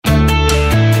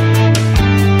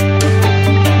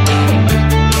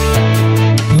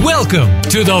Welcome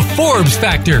to the Forbes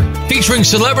Factor, featuring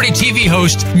celebrity TV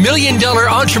host, million-dollar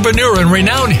entrepreneur, and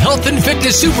renowned health and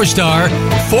fitness superstar,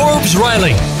 Forbes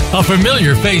Riley. A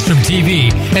familiar face from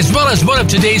TV, as well as one of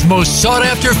today's most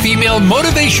sought-after female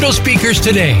motivational speakers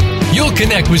today. You'll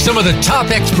connect with some of the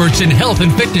top experts in health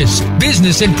and fitness,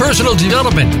 business and personal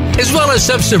development, as well as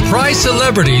some surprise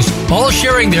celebrities, all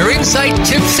sharing their insight,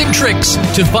 tips, and tricks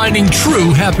to finding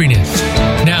true happiness.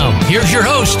 Now, here's your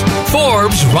host,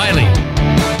 Forbes Riley.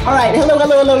 All right.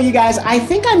 Hello, you guys. I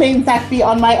think I may, in fact, be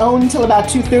on my own until about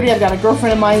 2:30. I've got a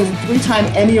girlfriend of mine who's a three-time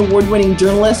Emmy Award-winning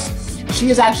journalist. She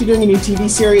is actually doing a new TV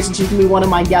series, and she's going to be one of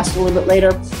my guests a little bit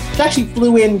later. She actually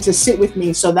flew in to sit with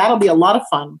me, so that'll be a lot of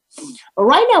fun. But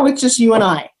right now, it's just you and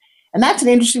I. And that's an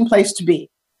interesting place to be,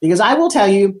 because I will tell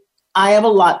you, I have a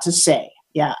lot to say.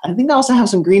 Yeah, I think I also have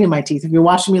some green in my teeth if you're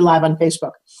watching me live on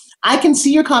Facebook. I can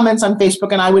see your comments on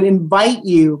Facebook, and I would invite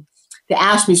you to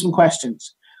ask me some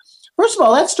questions. First of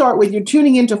all, let's start with you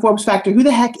tuning into Forbes Factor. Who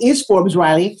the heck is Forbes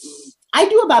Riley? I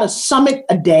do about a summit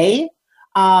a day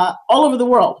all over the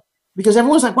world, because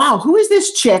everyone's like, wow, who is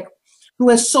this chick who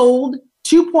has sold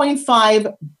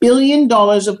 $2.5 billion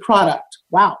of product?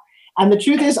 Wow. And the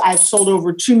truth is, I've sold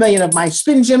over 2 million of my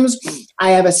spin gyms.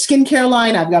 I have a skincare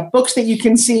line. I've got books that you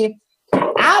can see.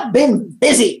 I've been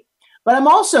busy. But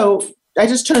I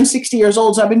just turned 60 years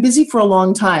old, so I've been busy for a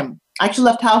long time. I actually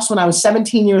left house when I was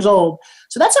 17 years old.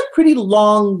 So that's a pretty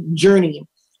long journey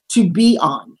to be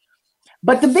on.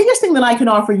 But the biggest thing that I can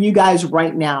offer you guys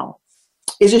right now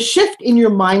is a shift in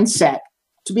your mindset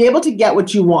to be able to get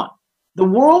what you want. The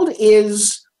world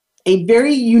is a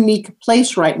very unique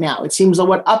place right now. It seems like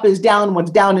what up is down,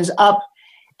 what's down is up,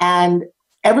 and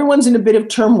everyone's in a bit of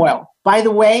turmoil. By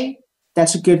the way,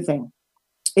 that's a good thing.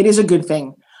 It is a good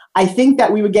thing. I think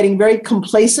that we were getting very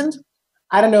complacent.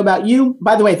 I don't know about you.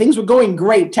 By the way, things were going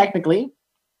great technically.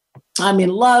 I'm in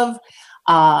love.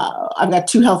 I've got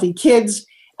 2 healthy kids.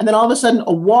 And then all of a sudden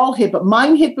a wall hit, but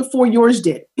mine hit before yours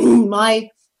did. My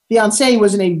fiance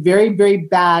was in a very, very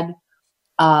bad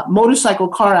motorcycle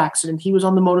car accident. He was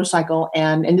on the motorcycle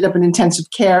and ended up in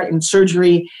intensive care in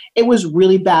surgery. It was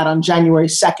really bad on January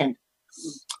 2nd,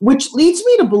 which leads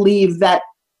me to believe that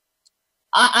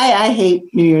I hate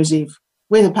New Year's Eve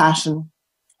with a passion.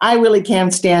 I really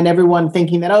can't stand everyone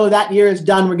thinking that, oh, that year is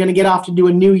done. We're going to get off to do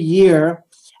a new year.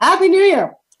 Happy New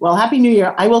Year. Well, Happy New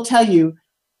Year. I will tell you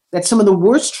that some of the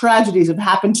worst tragedies have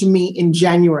happened to me in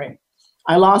January.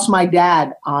 I lost my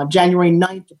dad on January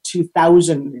 9th of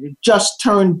 2000. It just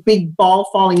turned big ball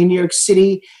falling in New York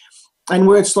City. And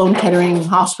we're at Sloan Kettering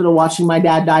Hospital watching my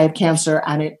dad die of cancer.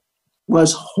 And it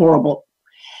was horrible.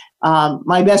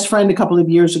 My best friend a couple of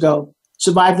years ago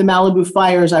survived the Malibu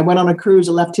fires. I went on a cruise.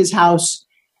 I left his house.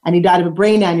 And he died of a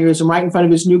brain aneurysm right in front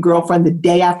of his new girlfriend the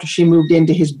day after she moved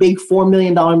into his big $4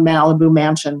 million Malibu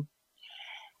mansion.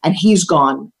 And he's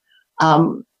gone.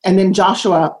 And then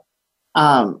Joshua,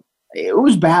 it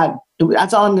was bad.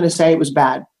 That's all I'm going to say. It was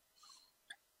bad.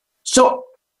 So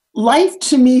life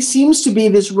to me seems to be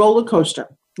this roller coaster.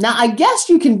 Now, I guess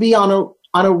you can be on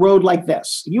a road like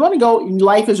this. You want to go,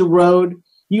 life is a road.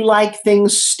 You like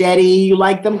things steady. You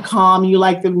like them calm. You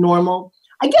like them normal.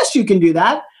 I guess you can do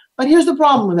that. But here's the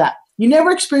problem with that. You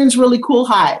never experience really cool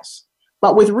highs.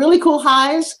 But with really cool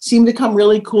highs seem to come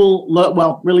really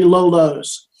really low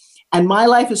lows. And my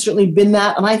life has certainly been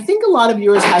that. And I think a lot of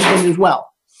yours has been as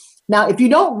well. Now, if you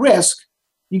don't risk,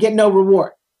 you get no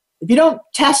reward. If you don't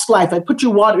test life, like put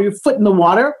your foot in the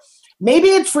water, maybe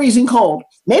it's freezing cold.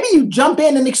 Maybe you jump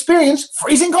in and experience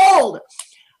freezing cold.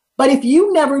 But if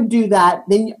you never do that,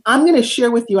 then I'm going to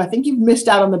share with you, I think you've missed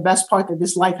out on the best part that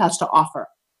this life has to offer.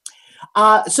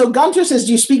 So Gunter says,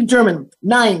 do you speak German?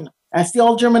 9. That's the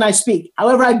old German I speak.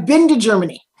 However, I've been to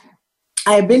Germany.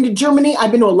 I've been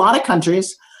to a lot of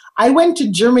countries. I went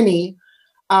to Germany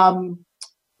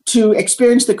to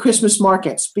experience the Christmas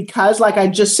markets because, like I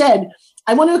just said,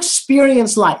 I want to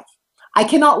experience life. I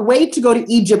cannot wait to go to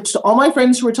Egypt. To all my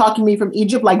friends who are talking to me from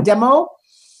Egypt, like Demo,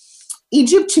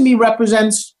 Egypt to me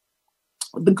represents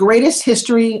the greatest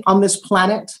history on this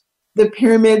planet, the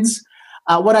pyramids,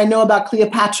 what I know about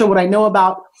Cleopatra, what I know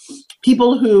about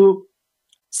people who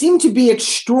seem to be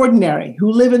extraordinary,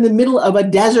 who live in the middle of a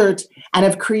desert and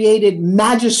have created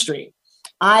magistry.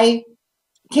 I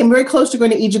came very close to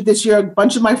going to Egypt this year. A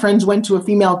bunch of my friends went to a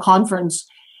female conference,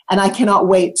 and I cannot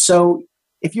wait. So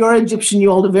if you're Egyptian,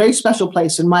 you hold a very special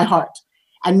place in my heart.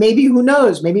 And maybe, who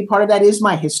knows, maybe part of that is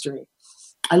my history.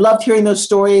 I loved hearing those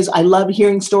stories. I loved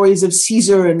hearing stories of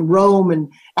Caesar and Rome, and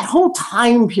that whole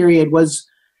time period was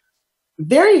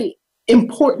very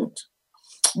important.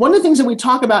 One of the things that we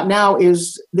talk about now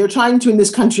is they're trying to, in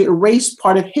this country, erase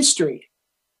part of history.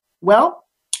 Well,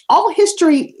 all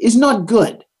history is not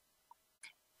good.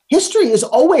 history is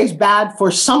always bad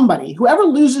for somebody. Whoever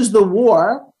loses the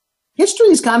war, history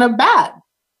is kind of bad.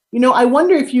 I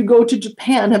wonder if you go to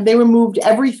Japan, have they removed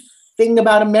everything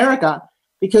about America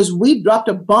because we dropped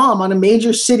a bomb on a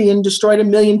major city and destroyed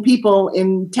 1 million people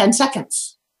in 10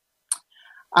 seconds?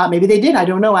 Maybe they did. I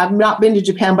don't know. I've not been to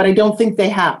Japan, but I don't think they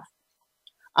have.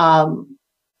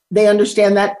 They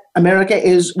understand that America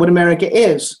is what America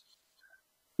is.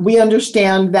 We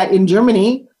understand that in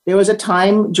Germany, there was a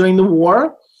time during the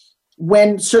war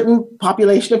when certain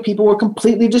population of people were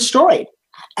completely destroyed.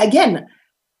 Again,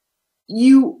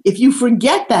 if you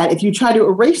forget that, if you try to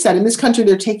erase that, in this country,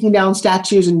 they're taking down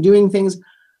statues and doing things.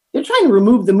 They're trying to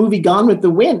remove the movie Gone with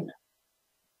the Wind.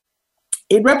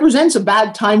 It represents a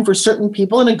bad time for certain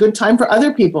people and a good time for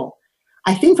other people.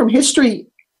 I think from history,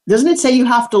 doesn't it say you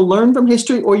have to learn from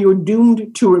history or you're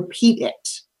doomed to repeat it?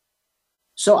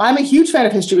 So I'm a huge fan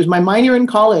of history. It was my minor in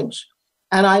college.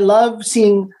 And I love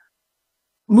seeing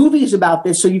movies about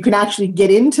this so you can actually get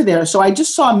into there. So I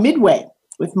just saw Midway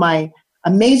with my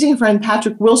amazing friend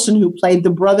Patrick Wilson, who played the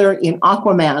brother in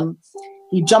Aquaman.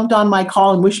 He jumped on my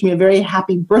call and wished me a very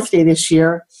happy birthday this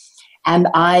year. And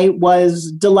I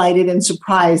was delighted and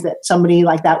surprised that somebody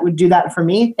like that would do that for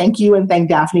me. Thank you, and thank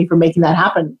Daphne for making that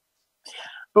happen.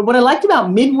 But what I liked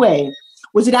about Midway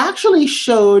was it actually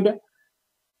showed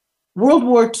World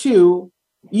War II.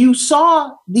 You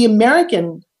saw the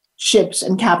American ships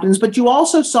and captains, but you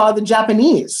also saw the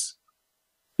Japanese.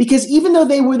 Because even though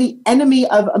they were the enemy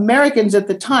of Americans at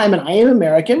the time, and I am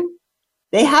American,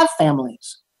 they have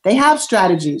families, they have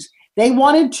strategies. They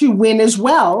wanted to win as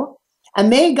well,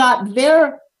 and they got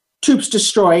their troops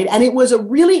destroyed. And it was a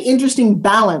really interesting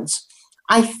balance.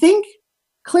 I think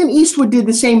Clint Eastwood did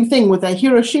the same thing with a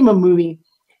Hiroshima movie.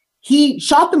 He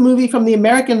shot the movie from the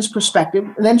Americans' perspective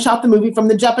and then shot the movie from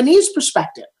the Japanese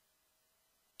perspective.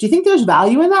 Do you think there's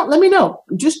value in that? Let me know.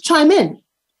 Just chime in.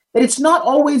 That it's not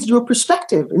always your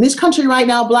perspective. In this country right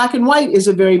now, black and white is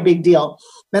a very big deal.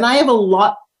 And I have a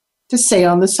lot to say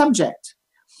on the subject.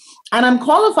 And I'm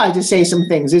qualified to say some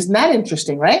things. Isn't that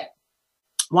interesting, right?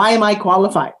 Why am I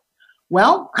qualified?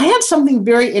 Well, I have something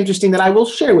very interesting that I will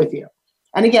share with you.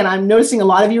 And again, I'm noticing a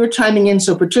lot of you are chiming in.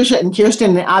 So Patricia and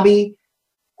Kirsten and Abby,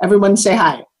 everyone say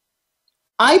hi.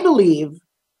 I believe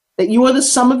that you are the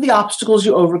sum of the obstacles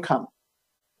you overcome.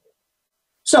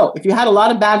 So if you had a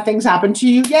lot of bad things happen to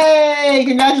you, yay,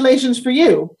 congratulations for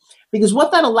you. Because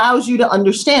what that allows you to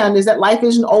understand is that life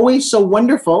isn't always so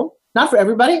wonderful, not for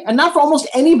everybody and not for almost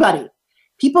anybody.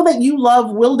 People that you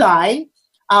love will die.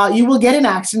 You will get in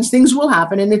accidents. Things will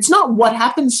happen. And it's not what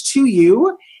happens to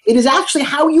you. It is actually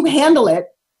how you handle it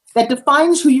that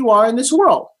defines who you are in this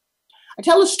world. I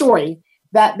tell a story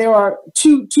that there are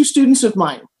two students of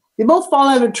mine. They both fall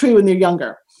out of a tree when they're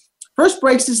younger. First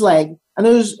breaks his leg. And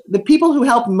the people who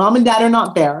help him, mom and dad, are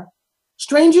not there.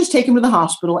 Strangers take him to the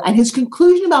hospital. And his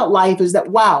conclusion about life is that,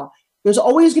 wow, there's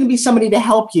always going to be somebody to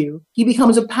help you. He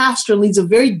becomes a pastor and leads a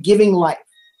very giving life.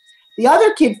 The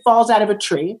other kid falls out of a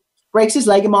tree, breaks his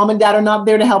leg, and mom and dad are not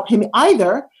there to help him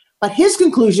either. But his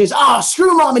conclusion is,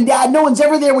 screw mom and dad. No one's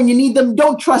ever there when you need them.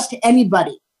 Don't trust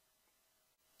anybody.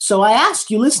 So I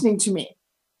ask you, listening to me,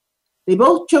 they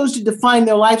both chose to define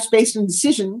their lives based on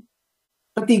decision,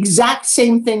 but the exact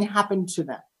same thing happened to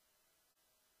them.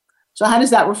 So how does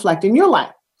that reflect in your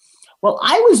life? Well,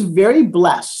 I was very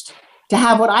blessed to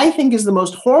have what I think is the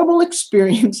most horrible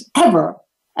experience ever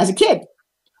as a kid.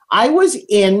 I was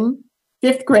in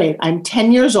 5th grade. I'm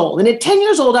 10 years old. And at 10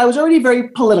 years old, I was already very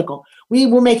political. We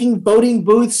were making voting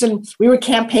booths and we were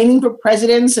campaigning for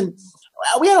presidents and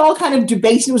we had all kind of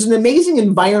debates. It was an amazing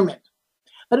environment.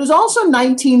 But it was also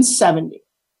 1970.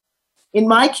 In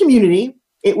my community,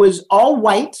 it was all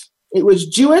white, it was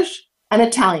Jewish and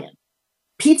Italian.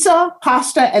 Pizza,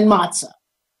 pasta, and matzah.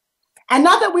 And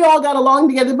not that we all got along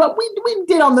together, but we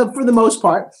did for the most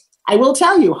part. I will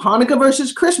tell you, Hanukkah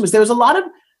versus Christmas, there was a lot of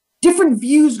different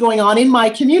views going on in my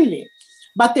community.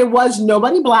 But there was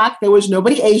nobody black, there was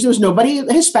nobody Asian, there was nobody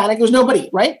Hispanic, there was nobody,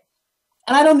 right?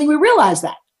 And I don't think we realized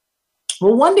that.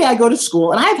 Well, one day I go to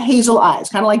school, and I have hazel eyes,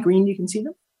 kind of like green, you can see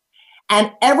them.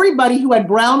 And everybody who had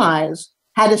brown eyes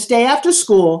had to stay after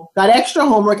school, got extra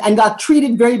homework, and got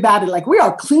treated very badly. Like, we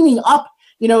are cleaning up,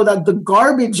 the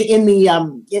garbage in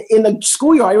the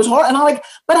schoolyard. It was horrible. And I'm like,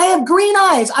 but I have green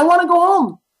eyes. I want to go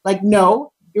home. Like,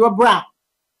 no, you're a brown.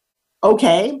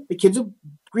 Okay, the kids with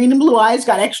green and blue eyes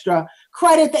got extra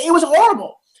credit. It was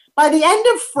horrible. By the end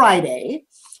of Friday,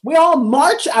 we all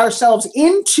marched ourselves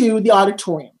into the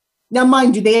auditorium. Now,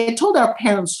 mind you, they had told our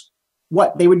parents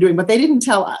what they were doing, but they didn't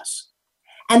tell us.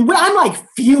 And I'm like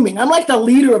fuming. I'm like the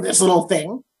leader of this little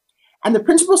thing. And the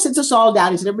principal sits us all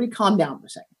down. He said, everybody calm down for a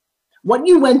second. What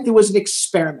you went through was an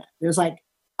experiment. It was like,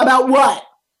 About what?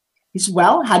 He said,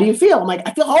 well, how do you feel? I'm like,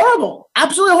 I feel horrible.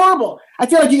 Absolutely horrible. I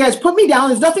feel like you guys put me down.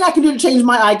 There's nothing I can do to change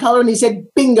my eye color. And he said,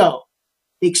 bingo,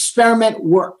 the experiment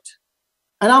worked.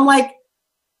 And I'm like,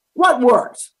 what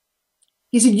worked?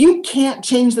 He said, you can't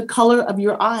change the color of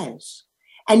your eyes.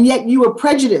 And yet you were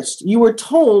prejudiced. You were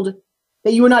told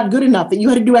that you were not good enough, that you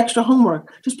had to do extra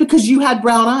homework just because you had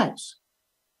brown eyes.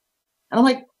 And I'm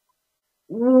like,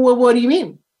 well, what do you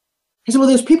mean? He said, well,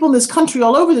 there's people in this country,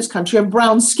 all over this country, have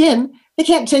brown skin. They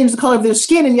can't change the color of their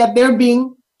skin, and yet they're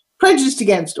being prejudiced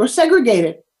against or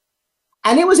segregated.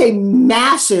 And it was a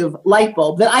massive light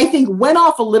bulb that I think went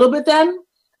off a little bit then,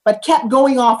 but kept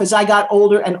going off as I got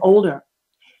older and older.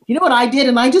 You know what I did?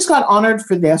 And I just got honored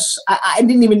for this. I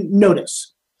didn't even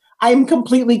notice. I am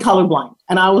completely colorblind,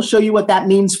 and I will show you what that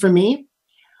means for me.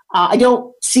 I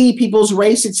don't see people's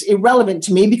race. It's irrelevant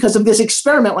to me because of this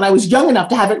experiment when I was young enough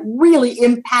to have it really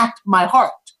impact my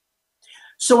heart.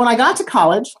 So when I got to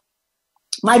college,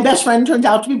 my best friend turned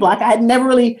out to be Black. I had never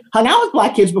really hung out with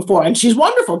Black kids before, and she's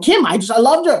wonderful. Kim, I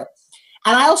loved her.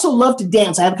 And I also love to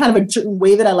dance. I have kind of a certain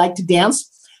way that I like to dance.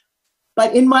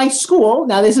 But in my school,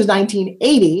 now this is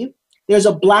 1980, there's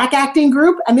a Black acting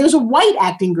group and there's a white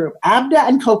acting group, Abda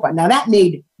and Copa. Now that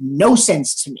made no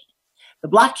sense to me. The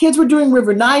Black kids were doing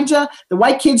River Niger. The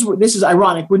white kids were, this is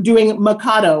ironic, were doing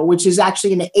Mikado, which is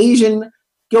actually an Asian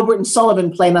Gilbert and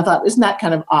Sullivan play. And I thought, isn't that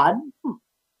kind of odd?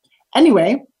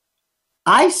 Anyway,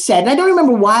 I said, and I don't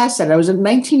remember why I said it. I was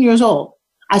 19 years old.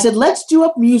 I said, let's do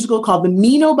a musical called The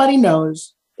Me Nobody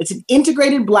Knows. It's an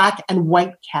integrated Black and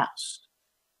white cast.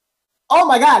 Oh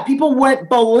my God, people went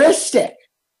ballistic.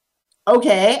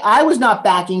 Okay, I was not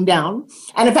backing down.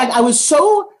 And in fact, I was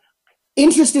so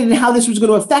interested in how this was going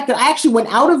to affect it. I actually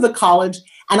went out of the college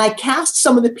and I cast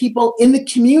some of the people in the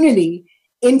community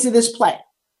into this play.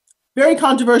 Very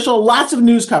controversial, lots of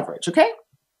news coverage, okay?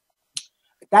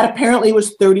 That apparently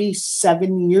was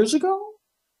 37 years ago.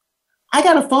 I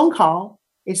got a phone call.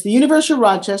 It's the University of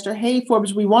Rochester. Hey,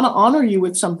 Forbes, we want to honor you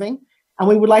with something, and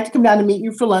we would like to come down to meet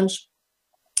you for lunch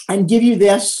and give you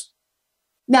this.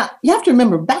 Now, you have to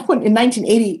remember, back when in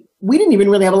 1980, we didn't even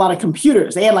really have a lot of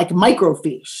computers. They had like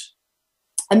microfiche.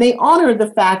 And they honored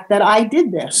the fact that I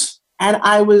did this. And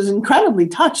I was incredibly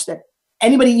touched that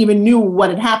anybody even knew what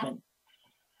had happened.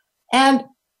 And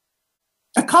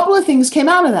a couple of things came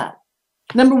out of that.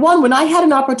 Number one, when I had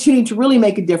an opportunity to really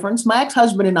make a difference, my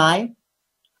ex-husband and I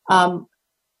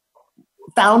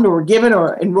found or were given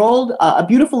or enrolled a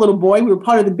beautiful little boy. We were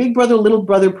part of the Big Brother, Little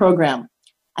Brother program.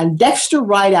 And Dexter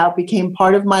Rideout became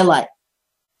part of my life.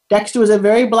 Dexter was a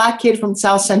very Black kid from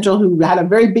South Central who had a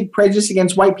very big prejudice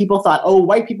against white people, thought, oh,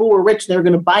 white people were rich, they were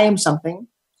going to buy him something.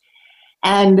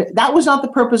 And that was not the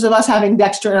purpose of us having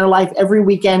Dexter in our life every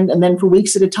weekend and then for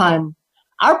weeks at a time.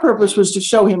 Our purpose was to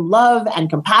show him love and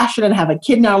compassion and have a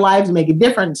kid in our lives and make a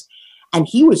difference. And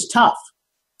he was tough.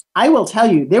 I will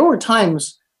tell you, there were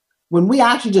times when we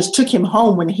actually just took him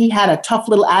home when he had a tough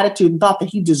little attitude and thought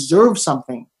that he deserved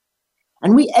something.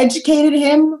 And we educated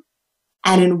him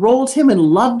and enrolled him and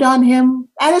loved on him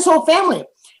and his whole family.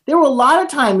 There were a lot of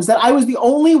times that I was the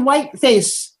only white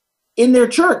face in their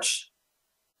church,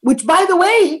 which, by the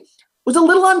way, was a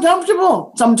little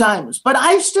uncomfortable sometimes. But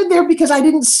I stood there because I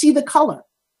didn't see the color.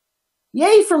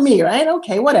 Yay for me, right?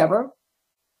 Okay, whatever.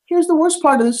 Here's the worst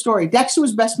part of the story. Dexter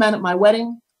was best man at my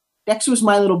wedding. Dexter was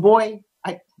my little boy.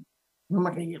 I'm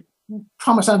not going to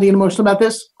promise not to get emotional about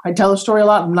this. I tell the story a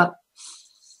lot.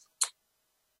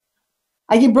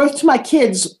 I gave birth to my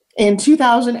kids in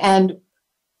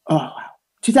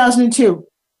 2002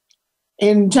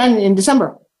 in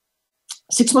December.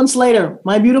 6 months later,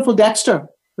 my beautiful Dexter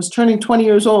was turning 20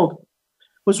 years old,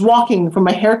 was walking from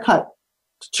a haircut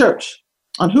to church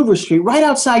on Hoover Street, right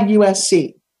outside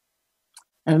USC.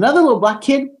 And another little Black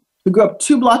kid who grew up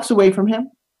 2 blocks away from him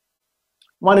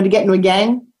wanted to get into a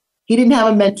gang. He didn't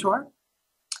have a mentor.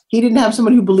 He didn't have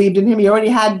someone who believed in him. He already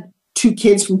had 2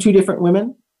 kids from 2 different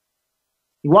women.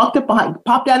 He popped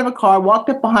out of a car, walked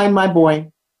up behind my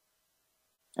boy,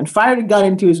 and fired a gun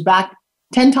into his back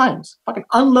 10 times. Fucking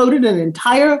unloaded an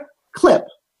entire clip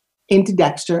into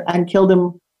Dexter and killed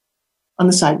him on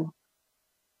the sidewalk.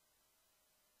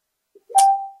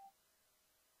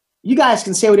 You guys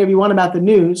can say whatever you want about the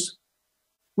news.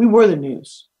 We were the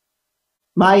news.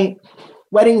 My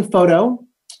wedding photo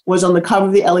was on the cover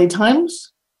of the LA Times.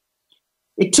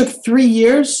 It took 3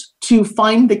 years to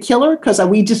find the killer because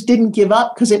we just didn't give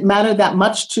up because it mattered that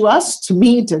much to us, to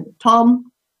me, to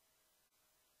Tom.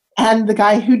 And the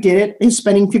guy who did it is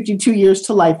spending 52 years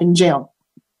to life in jail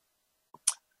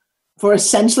for a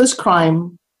senseless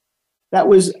crime that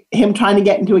was him trying to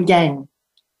get into a gang.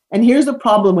 And here's the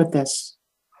problem with this.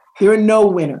 There are no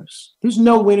winners. There's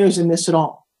no winners in this at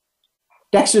all.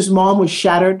 Dexter's mom was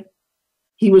shattered.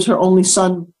 He was her only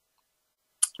son.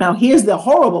 Now, here's the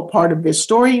horrible part of this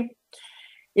story,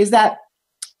 is that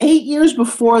 8 years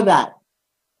before that,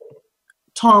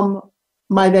 Tom,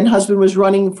 my then husband, was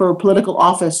running for political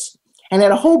office and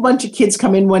had a whole bunch of kids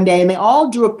come in one day, and they all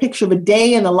drew a picture of a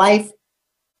day in the life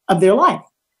of their life.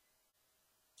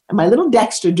 And my little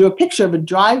Dexter drew a picture of a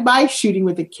drive-by shooting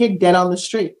with a kid dead on the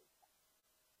street.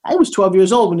 I was 12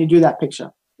 years old when he drew that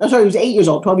picture. No, sorry, he was 8 years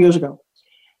old, 12 years ago.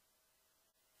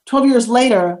 12 years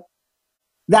later,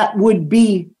 that would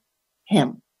be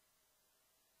him.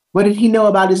 What did he know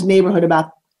about his neighborhood,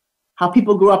 about how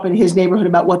people grew up in his neighborhood,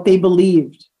 about what they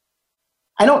believed?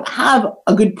 I don't have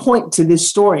a good point to this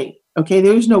story, okay?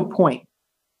 There is no point.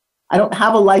 I don't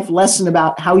have a life lesson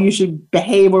about how you should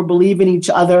behave or believe in each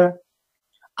other.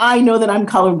 I know that I'm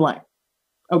colorblind,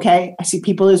 okay? I see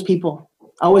people as people,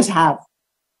 always have.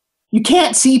 You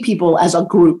can't see people as a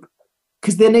group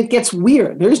because then it gets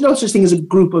weird. There is no such thing as a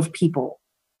group of people.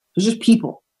 There's just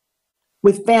people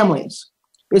with families.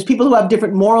 There's people who have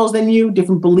different morals than you,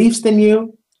 different beliefs than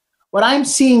you. What I'm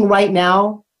seeing right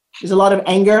now is a lot of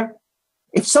anger.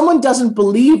 If someone doesn't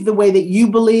believe the way that you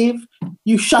believe,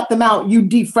 you shut them out, you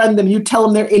defriend them, you tell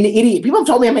them they're an idiot. People have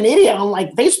told me I'm an idiot on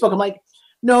like Facebook. I'm like,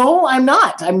 no, I'm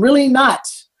not. I'm really not.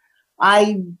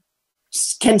 I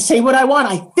can say what I want.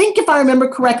 I think if I remember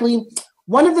correctly,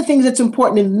 one of the things that's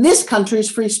important in this country is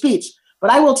free speech.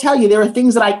 But I will tell you, there are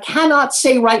things that I cannot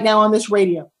say right now on this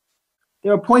radio.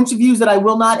 There are points of views that I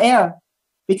will not air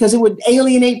because it would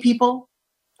alienate people.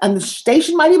 And the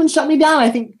station might even shut me down. I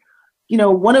think,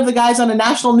 one of the guys on a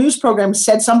national news program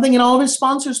said something and all of his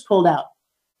sponsors pulled out.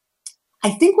 I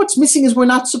think what's missing is we're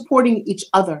not supporting each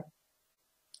other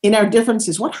in our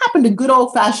differences. What happened to good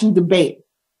old-fashioned debate?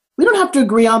 We don't have to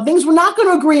agree on things. We're not going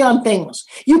to agree on things.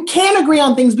 You can't agree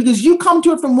on things because you come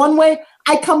to it from one way,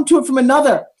 I come to it from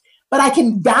another. But I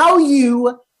can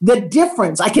value the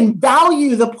difference. I can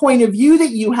value the point of view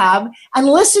that you have and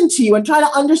listen to you and try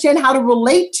to understand how to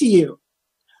relate to you.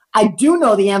 I do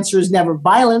know the answer is never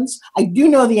violence. I do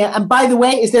know and by the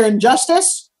way, is there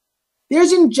injustice?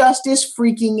 There's injustice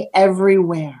freaking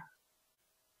everywhere.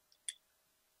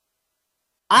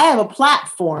 I have a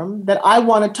platform that I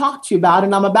want to talk to you about,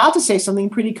 and I'm about to say something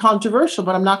pretty controversial,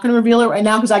 but I'm not going to reveal it right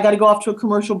now because I got to go off to a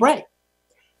commercial break.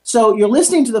 So you're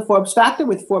listening to the Forbes Factor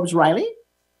with Forbes Riley.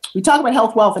 We talk about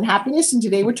health, wealth, and happiness, and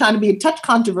today we're trying to be a touch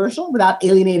controversial without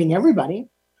alienating everybody.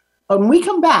 But when we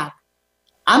come back,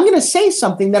 I'm going to say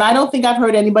something that I don't think I've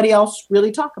heard anybody else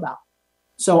really talk about.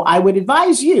 So I would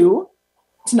advise you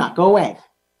to not go away.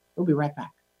 We'll be right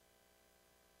back.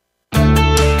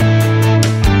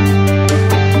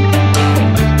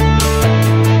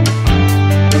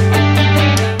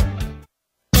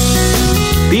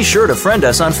 Be sure to friend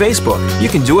us on Facebook. You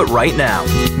can do it right now.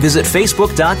 Visit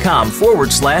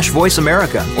facebook.com/Voice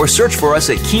America or search for us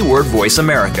at keyword Voice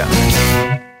America.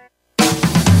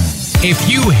 If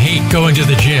you hate going to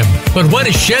the gym, but want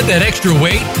to shed that extra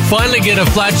weight, finally get a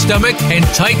flat stomach and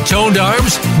tight toned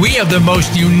arms, we have the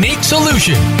most unique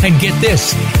solution. And get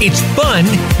this, it's fun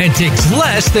and takes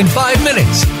less than 5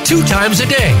 minutes, 2 times a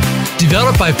day.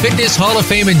 Developed by Fitness Hall of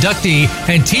Fame inductee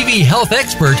and TV health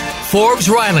expert, Forbes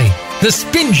Riley. The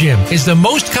Spin Gym is the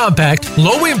most compact,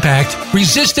 low-impact,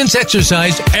 resistance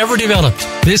exercise ever developed.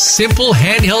 This simple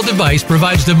handheld device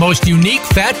provides the most unique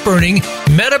fat-burning,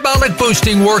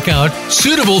 metabolic-boosting workout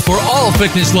suitable for all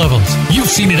fitness levels. You've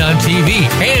seen it on TV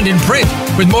and in print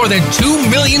with more than 2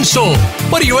 million sold.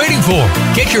 What are you waiting for?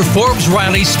 Get your Forbes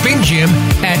Riley Spin Gym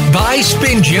at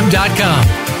buyspingym.com.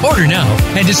 Order now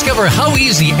and discover how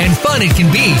easy and fun it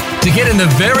can be to get in the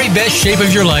very best shape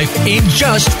of your life in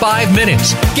just 5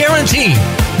 minutes. Guaranteed.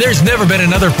 There's never been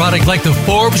another product like the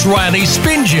Forbes Riley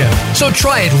Spin Gym. So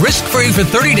try it risk-free for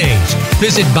 30 days.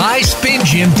 Visit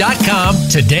buyspingym.com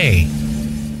today.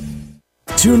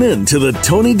 Tune in to the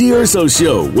Tony D'Urso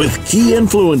Show with key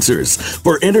influencers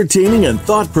for entertaining and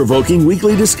thought-provoking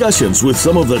weekly discussions with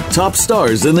some of the top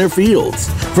stars in their fields.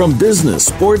 From business,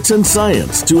 sports, and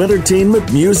science to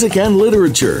entertainment, music, and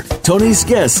literature, Tony's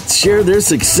guests share their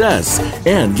success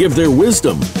and give their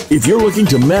wisdom. If you're looking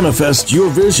to manifest your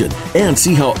vision and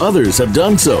see how others have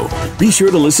done so, be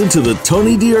sure to listen to the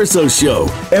Tony D'Urso Show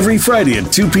every Friday at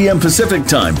 2 p.m. Pacific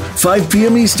Time, 5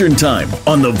 p.m. Eastern Time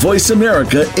on the Voice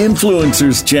America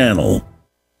Influencers Channel.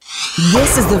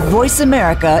 This is the Voice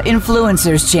America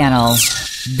Influencers Channel.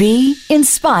 Be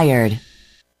inspired.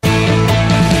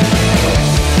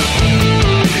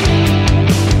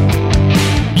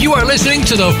 You are listening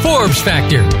to the Forbes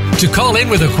Factor. To call in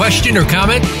with a question or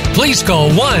comment, please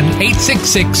call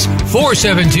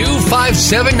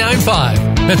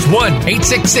 1-866-472-5795. That's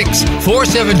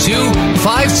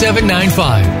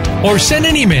 1-866-472-5795. Or send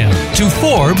an email to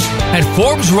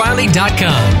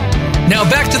Forbes@ForbesRiley.com. Now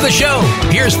back to the show.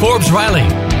 Here's Forbes Riley.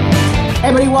 Hey,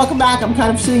 everybody, welcome back. I'm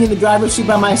kind of sitting in the driver's seat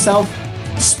by myself,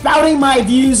 spouting my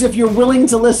views if you're willing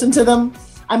to listen to them.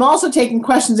 I'm also taking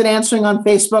questions and answering on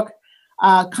Facebook.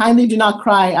 Kindly do not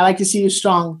cry. I like to see you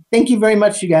strong. Thank you very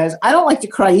much, you guys. I don't like to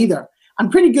cry either. I'm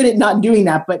pretty good at not doing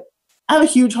that, but I have a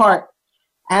huge heart.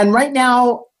 And right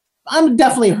now, I'm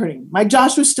definitely hurting. My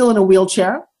Joshua's still in a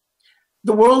wheelchair.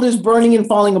 The world is burning and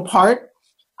falling apart.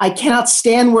 I cannot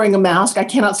stand wearing a mask. I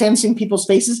cannot stand seeing people's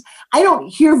faces. I don't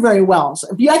hear very well. So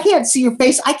if I can't see your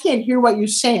face, I can't hear what you're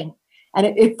saying. And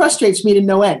it frustrates me to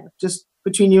no end. Just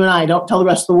between you and I, don't tell the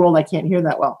rest of the world I can't hear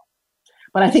that well.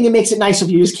 But I think it makes it nice if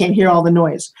you just can't hear all the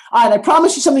noise. All right, I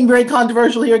promise you something very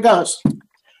controversial. Here goes.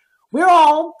 We're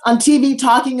all on TV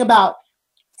talking about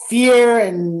fear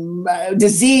and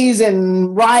disease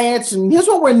and riots. And here's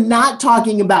what we're not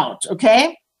talking about,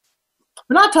 okay?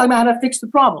 We're not talking about how to fix the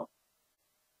problem.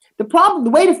 The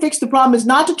way to fix the problem is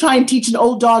not to try and teach an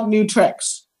old dog new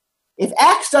tricks. If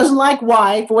X doesn't like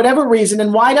Y for whatever reason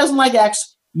and Y doesn't like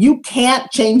X, you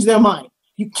can't change their mind.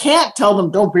 You can't tell them,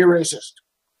 don't be racist.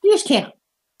 You just can't.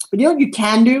 But you know what you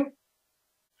can do?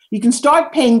 You can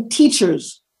start paying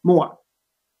teachers more.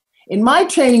 In my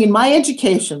training, in my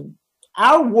education,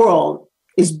 our world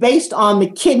is based on the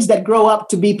kids that grow up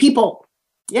to be people.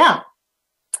 Yeah.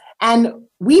 And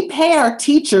we pay our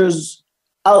teachers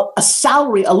a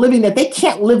salary, a living that they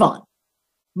can't live on.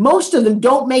 Most of them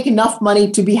don't make enough money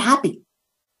to be happy.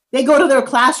 They go to their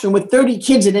classroom with 30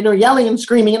 kids in it or yelling and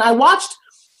screaming. And I watched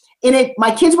in it, my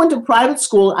kids went to private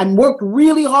school and worked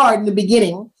really hard in the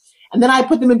beginning. And then I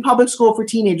put them in public school for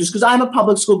teenagers because I'm a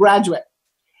public school graduate.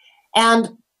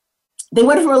 And they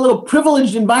went from a little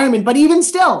privileged environment, but even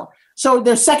still. So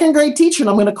their second grade teacher, and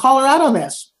I'm going to call her out on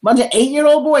this, a bunch of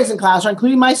 8-year-old boys in class,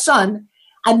 including my son,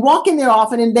 I'd walk in there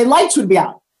often and the lights would be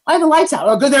out. Why are the lights out?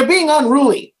 Oh, because they're being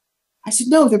unruly. I said,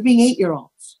 no, they're being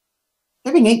 8-year-olds.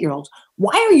 They're being 8-year-olds.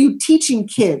 Why are you teaching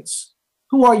kids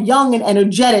who are young and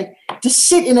energetic to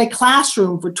sit in a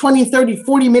classroom for 20, 30,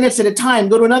 40 minutes at a time,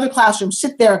 go to another classroom,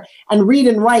 sit there and read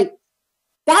and write?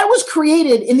 That was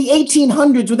created in the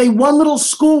 1800s with a one little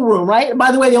schoolroom, right? And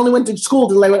by the way, they only went to school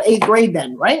till they were 8th grade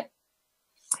then, right?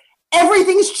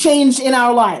 Everything's changed in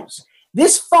our lives.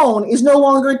 This phone is no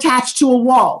longer attached to a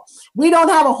wall. We don't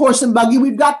have a horse and buggy.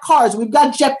 We've got cars. We've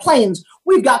got jet planes.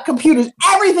 We've got computers.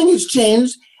 Everything has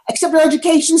changed except our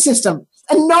education system.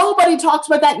 And nobody talks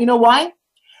about that. You know why?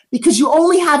 Because you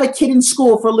only have a kid in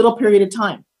school for a little period of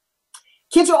time.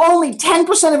 Kids are only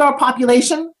 10% of our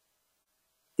population.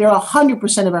 They're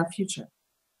 100% of our future.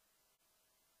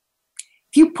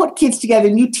 If you put kids together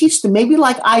and you teach them, maybe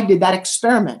like I did, that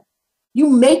experiment, you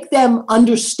make them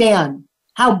understand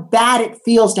how bad it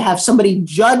feels to have somebody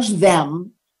judge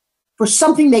them for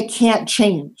something they can't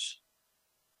change.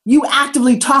 You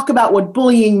actively talk about what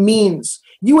bullying means.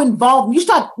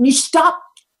 You stop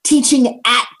teaching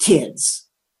at kids.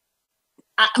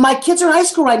 My kids are in high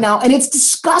school right now, and it's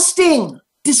disgusting.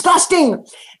 Disgusting.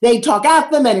 They talk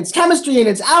at them, and it's chemistry, and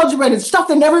it's algebra, and it's stuff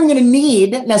they're never even going to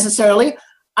need necessarily.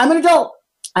 I'm an adult.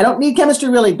 I don't need chemistry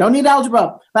really. Don't need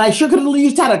algebra, but I sure could have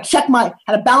used how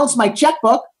to balance my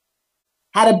checkbook,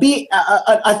 how to be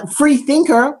a free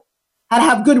thinker, how to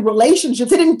have good relationships.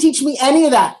 They didn't teach me any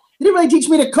of that. They didn't really teach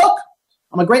me to cook.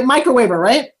 I'm a great microwaver,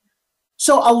 right?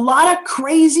 So a lot of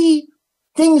crazy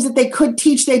things that they could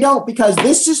teach, they don't, because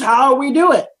this is how we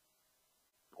do it.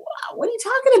 Wow, what are you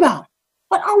talking about?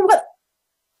 What?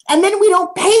 And then we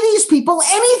don't pay these people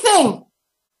anything.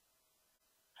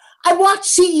 I watched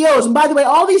CEOs, and by the way,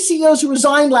 all these CEOs who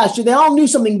resigned last year, they all knew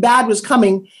something bad was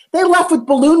coming. They left with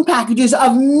balloon packages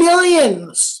of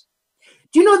millions.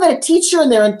 Do you know that a teacher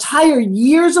in their entire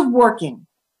years of working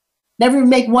never even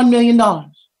make $1 million?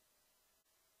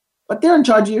 But they're in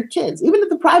charge of your kids. Even at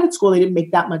the private school, they didn't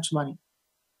make that much money.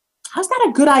 How's that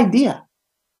a good idea?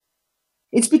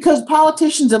 It's because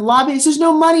politicians and lobbyists, there's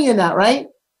no money in that, right?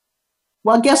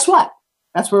 Well, guess what?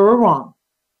 That's where we're wrong.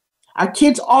 Our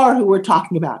kids are who we're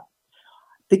talking about.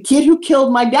 The kid who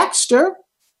killed my Dexter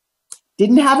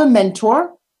didn't have a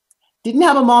mentor, didn't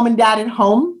have a mom and dad at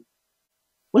home,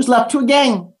 was left to a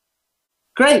gang.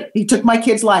 Great, he took my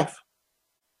kid's life.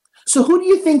 So who do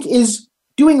you think is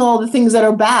doing all the things that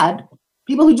are bad?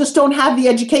 People who just don't have the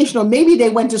education, or maybe they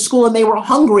went to school and they were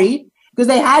hungry because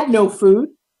they had no food,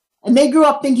 and they grew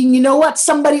up thinking, you know what,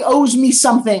 somebody owes me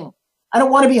something. I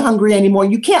don't want to be hungry anymore.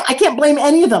 I can't blame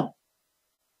any of them.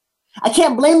 I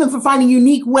can't blame them for finding a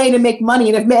unique way to make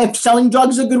money. And if selling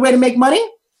drugs is a good way to make money,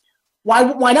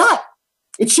 why not?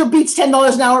 It sure beats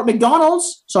 $10 an hour at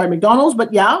McDonald's. Sorry, McDonald's,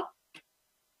 but yeah.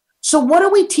 So what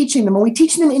are we teaching them? Are we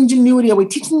teaching them ingenuity? Are we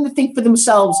teaching them to think for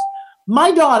themselves?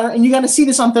 My daughter, and you're going to see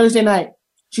this on Thursday night,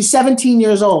 she's 17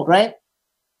 years old, right?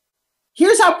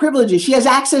 Here's how privileged is. She has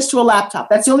access to a laptop.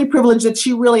 That's the only privilege that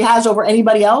she really has over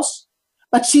anybody else.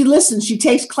 But she listens. She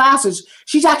takes classes.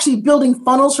 She's actually building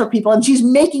funnels for people, and she's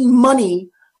making money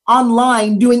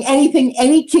online doing anything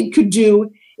any kid could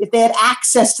do if they had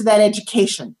access to that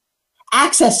education,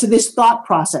 access to this thought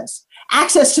process,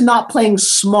 access to not playing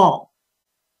small.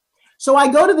 So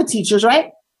I go to the teachers,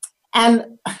 right?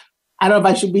 And I don't know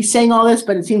if I should be saying all this,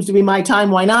 but it seems to be my time.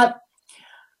 Why not?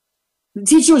 The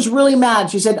teacher was really mad.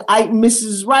 She said,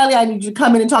 Mrs. Riley, I need you to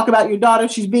come in and talk about your daughter.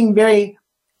 She's being very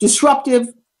disruptive.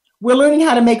 We're learning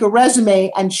how to make a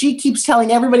resume, and she keeps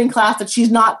telling everybody in class that she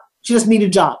doesn't need a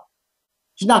job.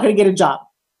 She's not going to get a job.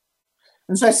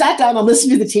 And so I sat down and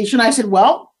listened to the teacher, and I said,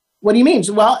 well, what do you mean? She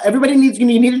said, well, everybody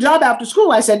need a job after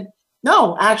school. I said,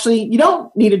 no, actually, you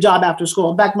don't need a job after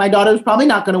school. In fact, my daughter is probably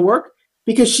not going to work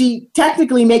because she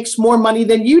technically makes more money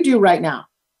than you do right now.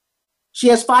 She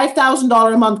has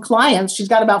 $5,000 a month clients. She's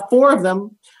got about 4 of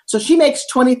them. So she makes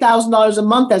 $20,000 a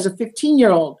month as a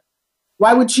 15-year-old.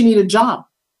 Why would she need a job?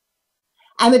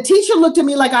 And the teacher looked at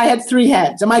me like I had 3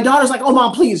 heads. And my daughter's like, oh,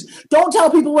 Mom, please, don't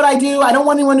tell people what I do. I don't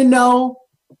want anyone to know.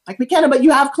 Like, McKenna, but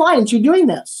you have clients. You're doing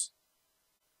this.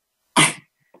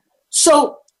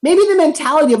 So maybe the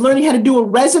mentality of learning how to do a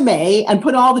resume and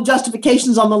put all the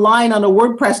justifications on the line on a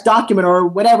WordPress document or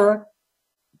whatever,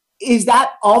 is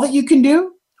that all that you can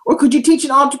do? Or could you teach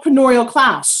an entrepreneurial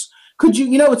class? Could you,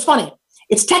 it's funny.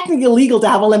 It's technically illegal to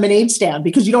have a lemonade stand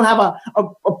because you don't have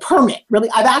a permit. Really,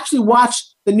 I've actually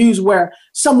watched the news where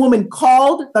some woman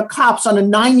called the cops on a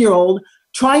 9-year-old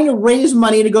trying to raise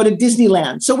money to go to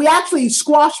Disneyland. So we actually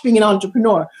squash being an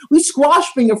entrepreneur. We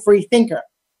squash being a free thinker.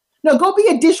 No, go be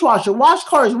a dishwasher, wash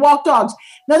cars, walk dogs.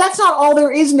 Now, that's not all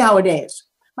there is nowadays.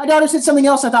 My daughter said something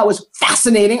else I thought was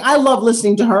fascinating. I love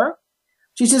listening to her.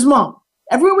 She says, Mom,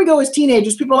 everywhere we go as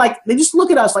teenagers, people are like, they just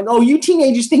look at us like, oh, you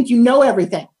teenagers think you know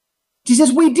everything. She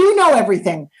says, we do know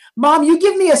everything. Mom, you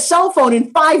give me a cell phone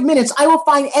in 5 minutes, I will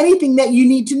find anything that you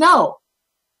need to know.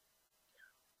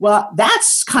 Well,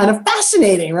 that's kind of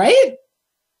fascinating, right?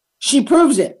 She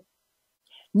proves it.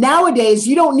 Nowadays,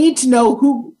 you don't need to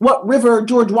know what river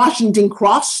George Washington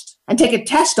crossed and take a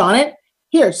test on it.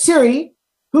 Here, Siri,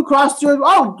 who crossed George?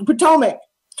 Oh, Potomac.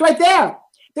 It's right there.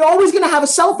 They're always going to have a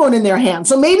cell phone in their hand.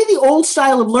 So maybe the old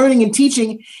style of learning and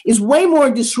teaching is way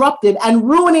more disruptive and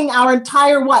ruining our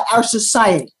entire our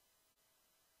society.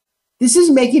 This is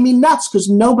making me nuts because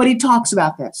nobody talks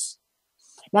about this.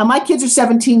 Now, my kids are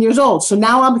 17 years old. So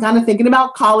now I'm kind of thinking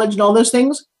about college and all those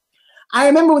things. I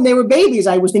remember when they were babies,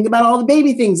 I was thinking about all the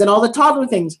baby things and all the toddler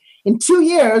things. In 2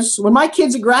 years, when my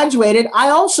kids are graduated, I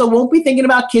also won't be thinking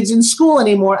about kids in school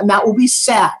anymore, and that will be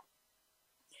sad.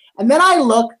 And then I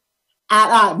look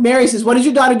at, Mary says, what does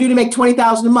your daughter do to make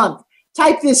 $20,000 a month?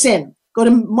 Type this in. Go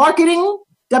to marketing,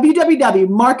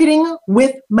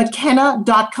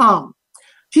 www.marketingwithmckenna.com.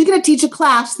 She's going to teach a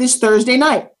class this Thursday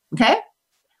night, okay,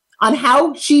 on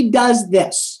how she does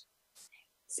this.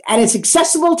 And it's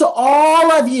accessible to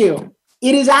all of you.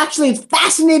 It's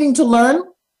fascinating to learn.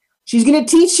 She's going to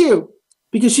teach you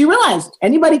because she realized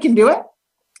anybody can do it.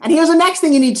 And here's the next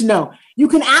thing you need to know. You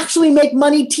can actually make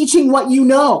money teaching what you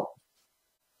know.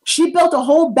 She built a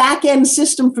whole back-end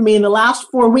system for me in the last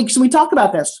 4 weeks, and we talked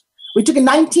about this. We took a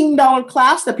 $19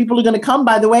 class that people are going to come,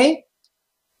 by the way.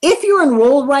 If you're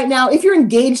enrolled right now, if you're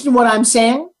engaged in what I'm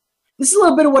saying, this is a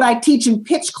little bit of what I teach in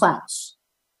pitch class.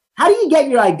 How do you get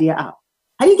your idea out?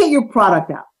 How do you get your product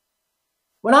out?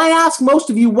 When I ask most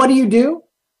of you, what do you do?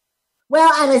 Well,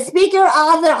 I'm a speaker,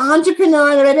 author,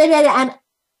 entrepreneur, and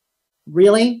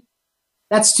really?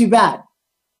 That's too bad.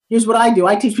 Here's what I do.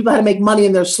 I teach people how to make money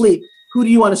in their sleep. Who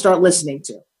do you want to start listening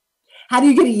to? How do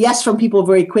you get a yes from people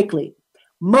very quickly?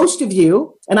 Most of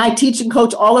you, and I teach and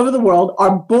coach all over the world,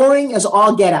 are boring as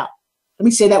all get out. Let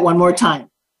me say that one more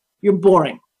time. You're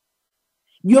boring.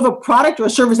 You have a product or a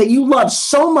service that you love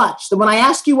so much that when I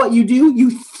ask you what you do,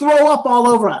 you throw up all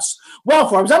over us. Well,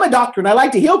 Forbes, I'm a doctor and I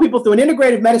like to heal people through an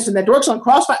integrative medicine that works on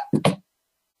CrossFit.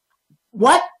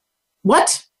 What?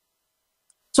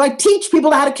 So I teach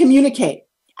people how to communicate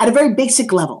at a very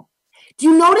basic level. Do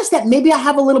you notice that maybe I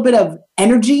have a little bit of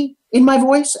energy in my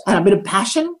voice and a bit of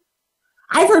passion?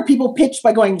 I've heard people pitch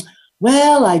by going,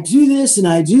 well, I do this and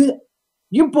I do that.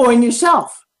 You're boring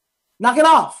yourself. Knock it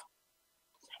off.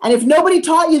 And if nobody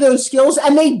taught you those skills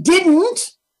and they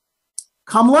didn't,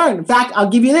 come learn. In fact, I'll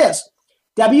give you this.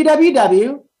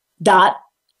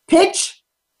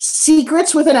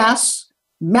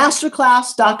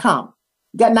 www.pitchsecretswithanSmasterclass.com.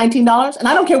 You got $19? And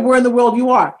I don't care where in the world you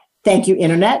are. Thank you,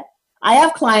 Internet. I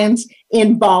have clients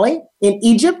in Bali, in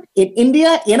Egypt, in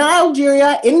India, in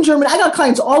Algeria, in Germany. I got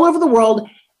clients all over the world.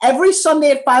 Every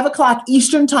Sunday at 5 o'clock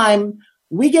Eastern time,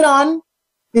 we get on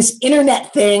this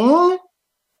internet thing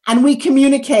and we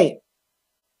communicate.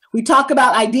 We talk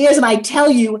about ideas and I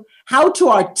tell you how to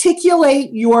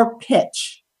articulate your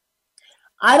pitch.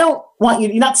 I don't want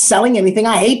you're not selling anything.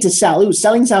 I hate to sell. Ooh,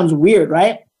 selling sounds weird,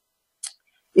 right?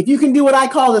 If you can do what I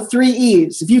call the 3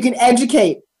 E's, if you can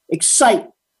educate, excite,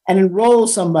 and enroll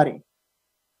somebody.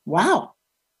 Wow,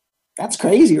 that's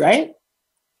crazy, right?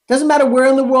 Doesn't matter where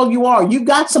in the world you are. You've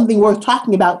got something worth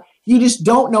talking about. You just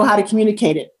don't know how to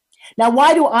communicate it. Now,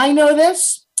 why do I know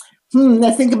this?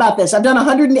 Now think about this. I've done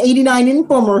 189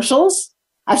 infomercials.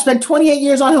 I've spent 28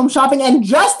 years on home shopping. And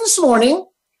just this morning,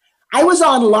 I was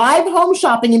on live home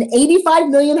shopping in 85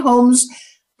 million homes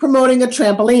promoting a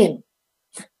trampoline.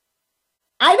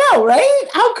 I know, right?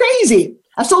 How crazy.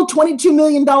 I've sold $22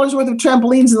 million worth of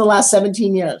trampolines in the last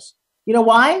 17 years. You know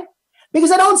why?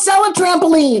 Because I don't sell a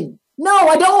trampoline. No,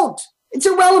 I don't. It's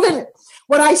irrelevant.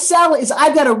 What I sell is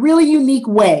I've got a really unique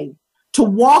way to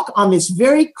walk on this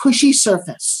very cushy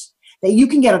surface that you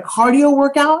can get a cardio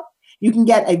workout. You can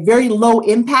get a very low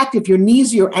impact if your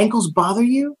knees or your ankles bother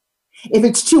you. If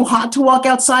it's too hot to walk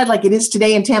outside like it is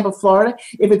today in Tampa, Florida,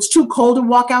 if it's too cold to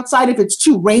walk outside, if it's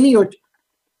too rainy or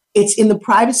it's in the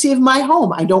privacy of my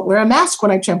home. I don't wear a mask when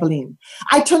I trampoline.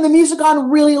 I turn the music on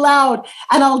really loud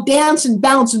and I'll dance and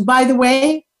bounce. And by the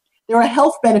way, there are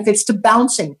health benefits to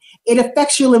bouncing. It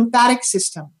affects your lymphatic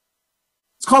system.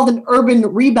 It's called an urban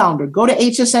rebounder. Go to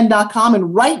hsn.com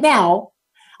and right now,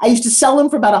 I used to sell them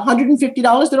for about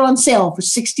 $150. They're on sale for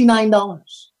 $69.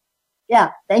 Yeah,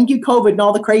 thank you, COVID and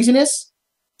all the craziness.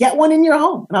 Get one in your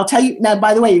home. And I'll tell you, now,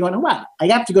 by the way, you're going, wow, I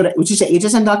have to go to, would you say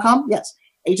hsn.com? Yes.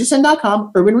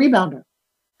 hsn.com, Urban Rebounder.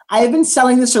 I have been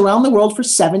selling this around the world for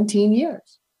 17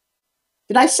 years.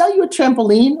 Did I sell you a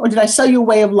trampoline or did I sell you a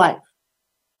way of life?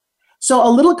 So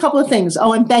a couple of things.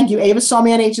 Oh, and thank you. Ava saw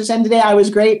me on HSN today. I was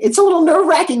great. It's a little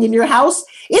nerve-wracking in your house.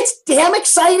 It's damn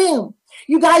exciting.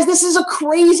 You guys, this is a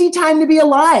crazy time to be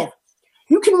alive.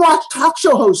 You can watch talk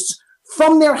show hosts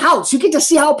from their house. You get to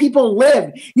see how people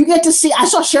live. You get to see, I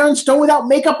saw Sharon Stone without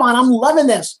makeup on. I'm loving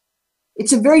this.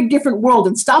 It's a very different world,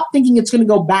 and stop thinking it's going to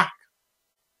go back.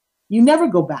 You never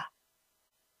go back.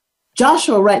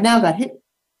 Joshua right now got hit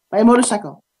by a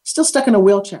motorcycle, still stuck in a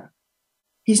wheelchair.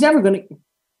 He's never going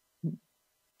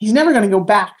to go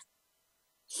back,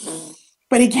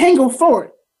 but he can go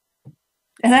forward.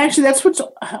 And actually, that's what's,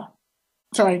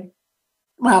 sorry.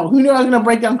 Wow, who knew I was going to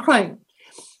break down crying?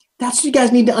 That's what you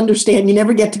guys need to understand. You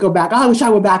never get to go back. Oh, I wish I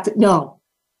were back to, no.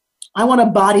 I want a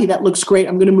body that looks great.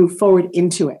 I'm going to move forward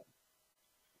into it.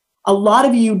 A lot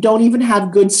of you don't even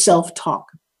have good self-talk.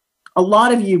 A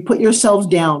lot of you put yourselves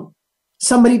down.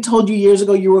 Somebody told you years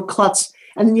ago you were a klutz,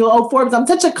 and then oh, Forbes, I'm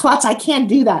such a klutz, I can't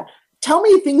do that. Tell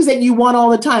me things that you want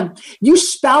all the time. You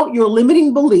spout your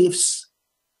limiting beliefs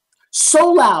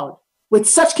so loud with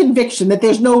such conviction that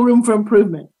there's no room for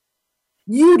improvement.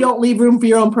 You don't leave room for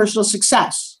your own personal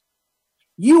success.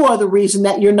 You are the reason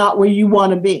that you're not where you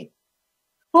want to be.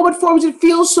 Well, but Forbes, it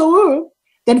feels so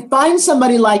then find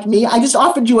somebody like me. I just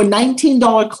offered you a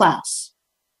 $19 class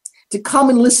to come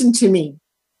and listen to me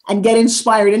and get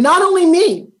inspired. And not only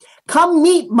me, come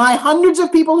meet my hundreds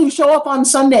of people who show up on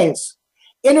Sundays.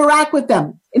 Interact with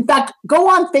them. In fact, go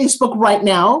on Facebook right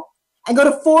now and go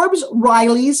to Forbes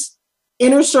Riley's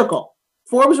Inner Circle.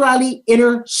 Forbes Riley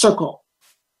Inner Circle.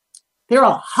 There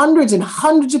are hundreds and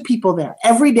hundreds of people there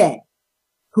every day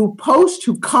who post,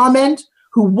 who comment,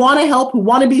 who want to help, who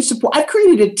want to be support. I've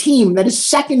created a team that is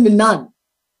second to none.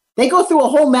 They go through a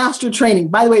whole master training.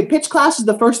 By the way, pitch class is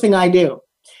the first thing I do.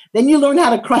 Then you learn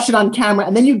how to crush it on camera,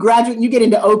 and then you graduate and you get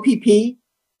into OPP.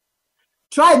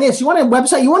 Try this. You want a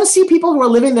website? You want to see people who are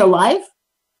living their life?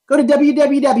 Go to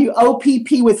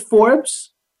www.opp with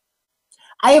Forbes.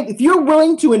 If you're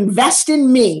willing to invest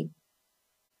in me,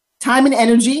 time and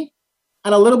energy,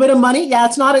 and a little bit of money, yeah,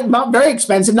 it's not very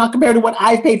expensive, not compared to what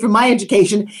I've paid for my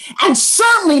education, and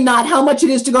certainly not how much it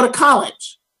is to go to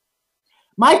college.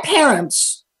 My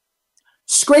parents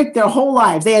scraped their whole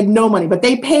lives. They had no money, but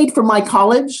they paid for my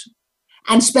college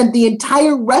and spent the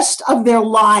entire rest of their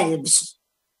lives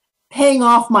paying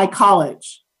off my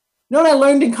college. You know what I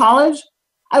learned in college?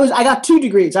 I got 2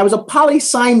 degrees. I was a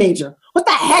poli-sci major. What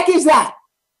the heck is that?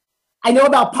 I know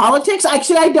about politics?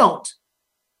 Actually, I don't.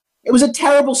 It was a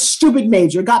terrible, stupid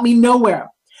major. It got me nowhere.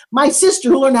 My sister,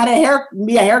 who learned how to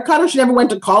be a hair cutter, she never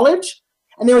went to college,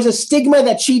 and there was a stigma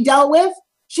that she dealt with.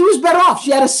 She was better off.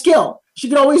 She had a skill. she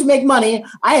could always make money.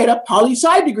 I had a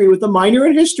poli-sci degree with a minor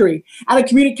in history and a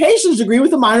communications degree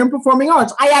with a minor in performing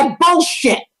arts. I had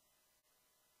bullshit.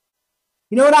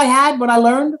 You know what I had when I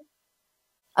learned?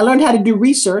 I learned how to do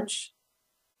research.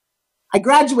 I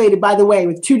graduated, by the way,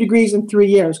 with 2 degrees in 3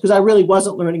 years because I really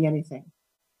wasn't learning anything.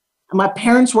 And my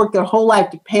parents worked their whole life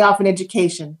to pay off an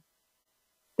education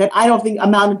that I don't think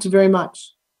amounted to very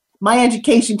much. My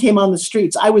education came on the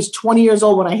streets. I was 20 years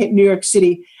old when I hit New York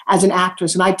City as an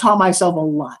actress, and I taught myself a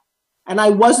lot. And I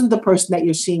wasn't the person that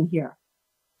you're seeing here.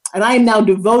 And I am now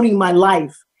devoting my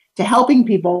life to helping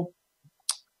people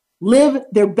live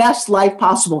their best life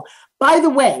possible. By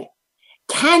the way,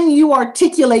 can you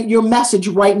articulate your message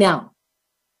right now?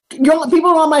 People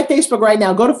are on my Facebook right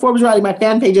now. Go to Forbes Riley, my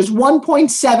fan page. There's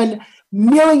 1.7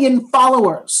 million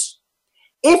followers.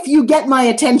 If you get my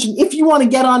attention, if you want to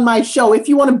get on my show, if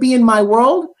you want to be in my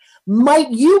world, might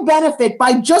you benefit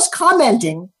by just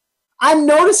commenting? I'm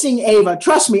noticing Ava.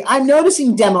 Trust me, I'm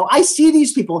noticing Demo. I see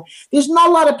these people. There's not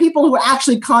a lot of people who are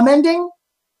actually commenting.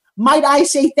 Might I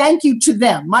say thank you to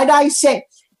them? Might I say,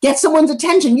 get someone's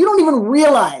attention? You don't even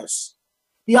realize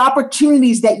the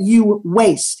opportunities that you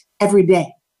waste every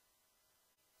day.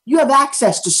 You have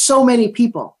access to so many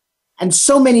people and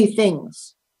so many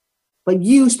things, but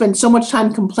you spend so much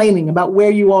time complaining about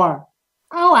where you are.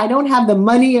 Oh, I don't have the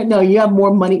money. No, you have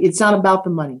more money. It's not about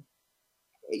the money.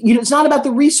 It's not about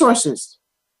the resources.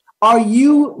 Are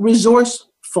you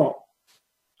resourceful?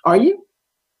 Are you?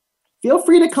 Feel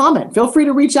free to comment. Feel free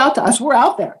to reach out to us. We're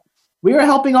out there. We are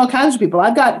helping all kinds of people.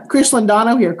 I've got Chris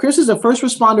Lindano here. Chris is a first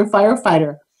responder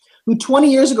firefighter who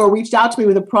 20 years ago reached out to me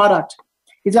with a product.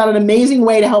 He's got an amazing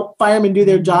way to help firemen do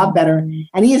their job better.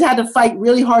 And he has had to fight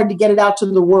really hard to get it out to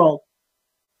the world.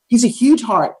 He's a huge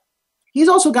heart. He's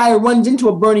also a guy who runs into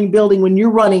a burning building when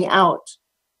you're running out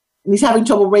and he's having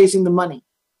trouble raising the money.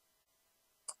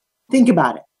 Think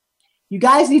about it. You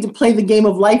guys need to play the game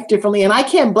of life differently. And I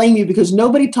can't blame you because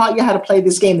nobody taught you how to play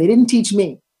this game. They didn't teach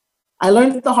me. I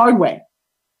learned it the hard way.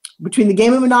 Between the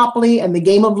game of Monopoly and the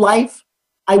game of life,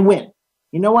 I win.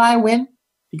 You know why I win?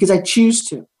 Because I choose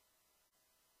to.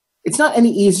 It's not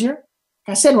any easier. Like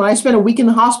I said, when I spent a week in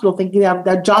the hospital thinking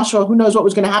that Joshua, who knows what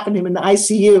was going to happen to him in the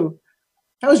ICU,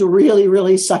 that was really,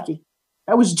 really sucky.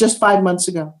 That was just 5 months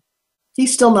ago.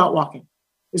 He's still not walking.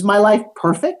 Is my life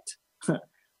perfect?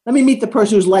 Let me meet the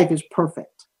person whose life is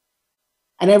perfect.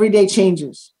 And every day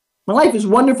changes. My life is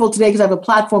wonderful today because I have a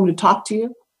platform to talk to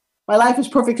you. My life is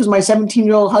perfect because my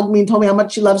 17-year-old hugged me and told me how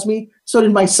much she loves me. So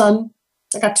did my son.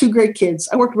 I got 2 great kids.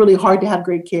 I worked really hard to have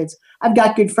great kids. I've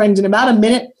got good friends. In about a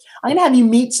minute, I'm going to have you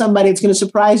meet somebody that's going to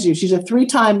surprise you. She's a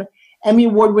 3-time Emmy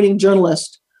Award-winning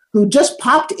journalist who just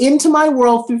popped into my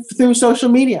world through social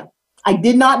media. I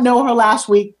did not know her last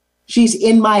week. She's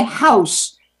in my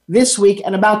house this week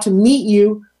and about to meet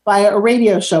you via a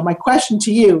radio show. My question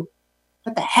to you,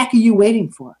 what the heck are you waiting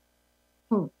for?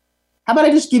 How about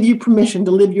I just give you permission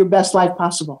to live your best life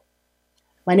possible?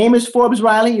 My name is Forbes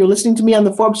Riley. You're listening to me on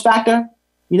the Forbes Factor.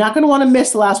 You're not going to want to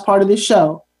miss the last part of this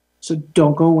show, so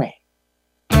don't go away.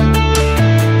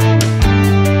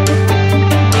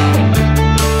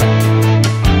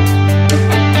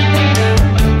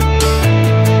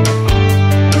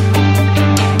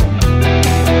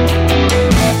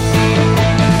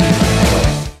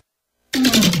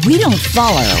 We don't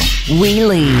follow, we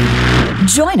lead.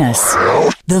 Join us,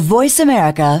 the Voice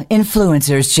America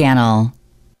Influencers Channel.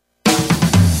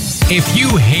 If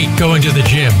you hate going to the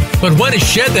gym, but want to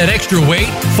shed that extra weight,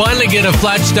 finally get a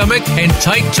flat stomach and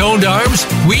tight toned arms,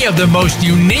 we have the most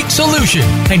unique solution.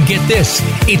 And get this,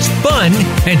 it's fun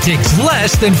and takes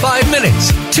less than 5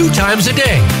 minutes, 2 times a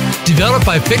day. Developed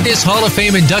by Fitness Hall of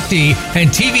Fame inductee and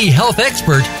TV health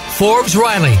expert, Forbes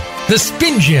Riley. The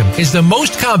Spin Gym is the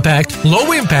most compact,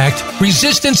 low-impact,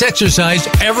 resistance exercise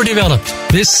ever developed.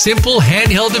 This simple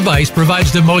handheld device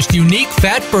provides the most unique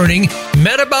fat-burning,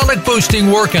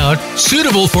 metabolic-boosting workout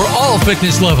suitable for all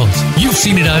fitness levels. You've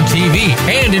seen it on TV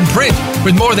and in print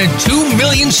with more than 2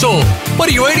 million sold. What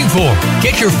are you waiting for?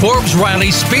 Get your Forbes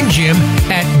Riley Spin Gym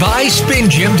at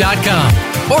buyspingym.com.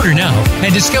 Order now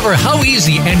and discover how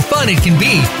easy and fun it can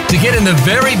be to get in the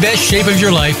very best shape of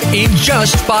your life in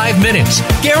just 5 minutes.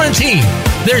 Guaranteed.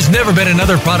 There's never been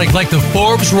another product like the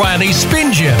Forbes Riley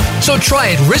Spin Gym. So try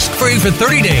it risk-free for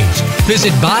 30 days.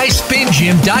 Visit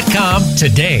buyspingym.com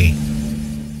today.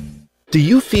 Do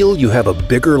you feel you have a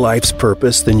bigger life's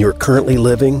purpose than you're currently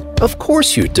living? Of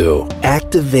course you do.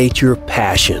 Activate your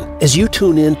passion as you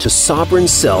tune in to Sovereign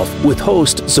Self with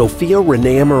host Zofia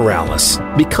Renea Morales.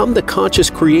 Become the conscious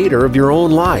creator of your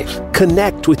own life.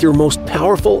 Connect with your most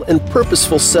powerful and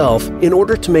purposeful self in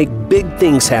order to make big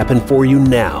things happen for you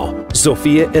now.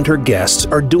 Zofia and her guests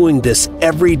are doing this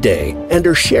every day and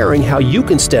are sharing how you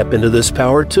can step into this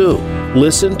power too.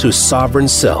 Listen to Sovereign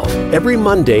Self every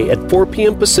Monday at 4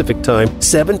 p.m. Pacific Time,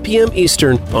 7 p.m.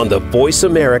 Eastern on the Voice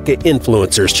America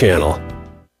Influencers channel.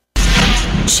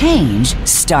 Change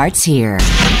starts here.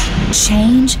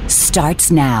 Change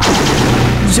starts now.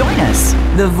 Join us,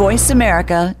 the Voice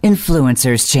America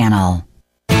Influencers channel.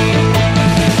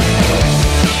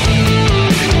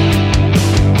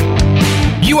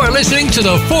 You are listening to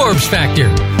the Forbes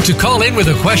Factor. To call in with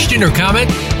a question or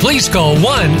comment, please call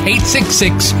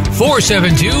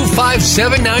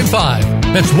 1-866-472-5795.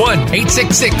 That's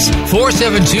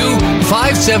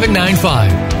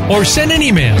 1-866-472-5795. Or send an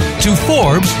email to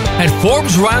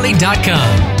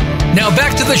Forbes@ForbesRiley.com. Now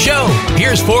back to the show.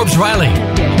 Here's Forbes Riley.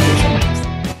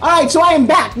 All right, so I am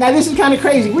back. Now, this is kind of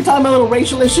crazy. We're talking about a little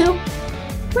racial issue.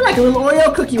 We're like a little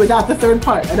Oreo cookie without the third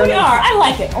part. We are. I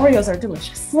like it. Oreos are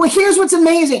delicious. Well, here's what's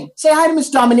amazing. Say hi to Miss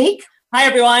Dominique. Hi,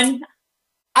 everyone.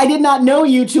 I did not know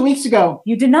you 2 weeks ago.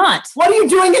 You did not. What are you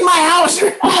doing in my house?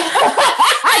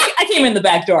 I came in the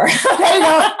back door. There you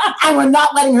go. And we're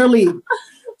not letting her leave.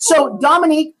 So,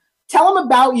 Dominique, tell them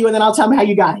about you, and then I'll tell them how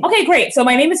you got here. Okay, great. So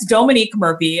my name is Dominique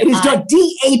Murphy. It is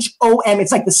D-H-O-M.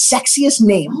 It's like the sexiest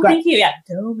name. Oh, thank you. Yeah,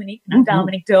 Dominique, not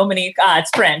Dominique. It's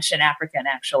French and African,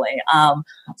 actually.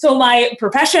 So my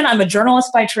profession, I'm a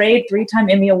journalist by trade, 3-time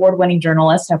Emmy Award-winning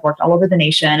journalist. I've worked all over the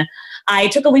nation. I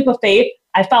took a leap of faith.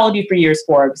 I followed you for years,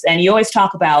 Forbes, and you always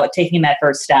talk about taking that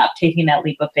first step, taking that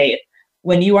leap of faith.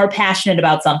 When you are passionate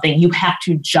about something, you have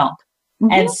to jump.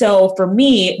 Mm-hmm. And so for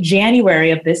me, January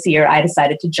of this year, I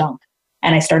decided to jump.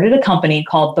 And I started a company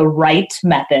called The Right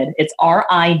Method. It's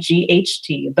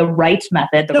RIGHT, The Right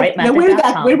Method,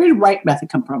 TheRightMethod.com. Where did Right Method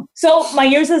come from? So my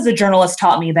years as a journalist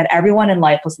taught me that everyone in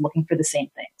life was looking for the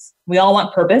same things. We all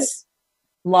want purpose,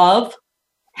 love,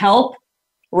 health,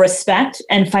 respect,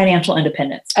 and financial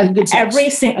independence. And good sex.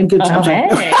 And good sex. Okay.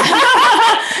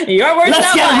 Your words, Let's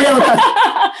not get mine.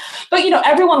 real. But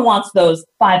everyone wants those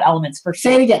 5 elements for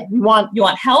sure. Say it again. You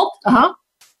want health,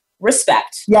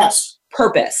 respect, yes,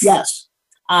 purpose, yes,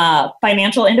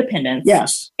 financial independence,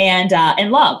 yes, and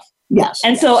love, yes.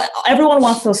 And so everyone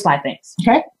wants those 5 things.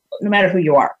 Okay, no matter who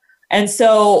you are. And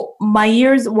so my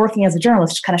years working as a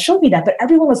journalist kind of showed me that. But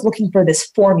everyone was looking for this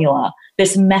formula,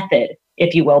 this method,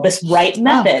 if you will, this right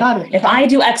method. Got it. If I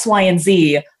do X, Y, and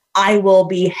Z, I will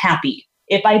be happy.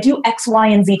 If I do X, Y,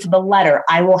 and Z to the letter,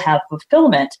 I will have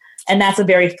fulfillment. And that's a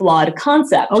very flawed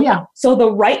concept. Oh, yeah. So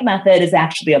the right method is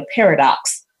actually a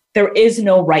paradox. There is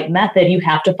no right method. You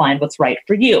have to find what's right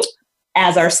for you,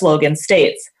 as our slogan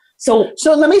states. So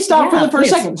let me stop for a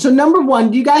second. So number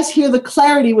one, do you guys hear the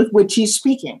clarity with which he's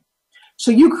speaking?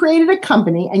 So you created a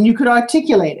company and you could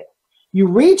articulate it. You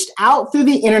reached out through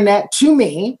the internet to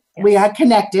me. Yes. We got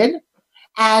connected.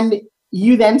 And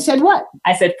you then said what?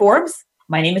 I said, Forbes,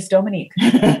 my name is Dominique.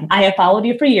 I have followed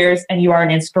you for years and you are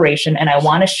an inspiration. And I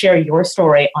want to share your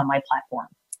story on my platform.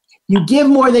 You give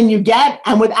more than you get.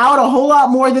 And without a whole lot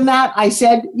more than that, I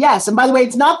said yes. And by the way,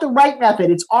 it's not the right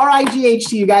method. It's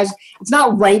RIGHT, you guys. It's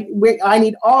not right. I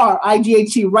need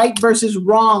RIGHT, right versus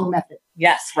wrong method.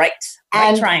 Yes, right.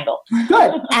 Right triangle.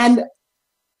 Good. And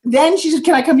then she said,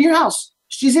 can I come to your house?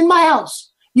 She's in my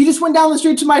house. You just went down the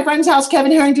street to my friend's house,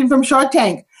 Kevin Harrington from Shark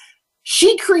Tank.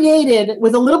 She created,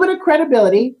 with a little bit of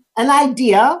credibility, an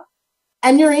idea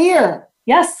and your ear.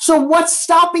 Yes. So what's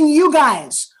stopping you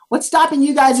guys? What's stopping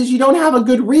you guys is you don't have a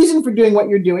good reason for doing what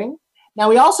you're doing. Now,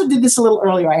 we also did this a little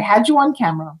earlier. I had you on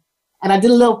camera, and I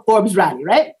did a little Forbes rally,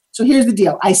 right? So here's the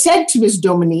deal. I said to Ms.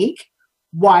 Dominique,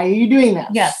 why are you doing that?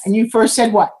 Yes. And you first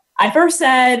said what? I first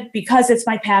said, because it's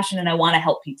my passion and I want to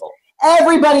help people.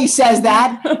 Everybody says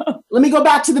that. Let me go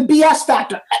back to the BS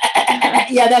factor.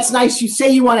 Yeah, that's nice. You say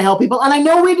you want to help people. And I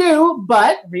know we do,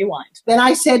 but... Rewind. Then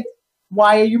I said,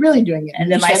 why are you really doing it?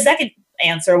 And then my second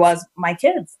answer was my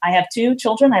kids. I have 2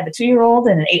 children. I have a 2-year-old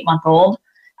and an 8-month-old.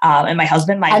 And my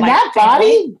husband, and that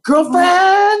body,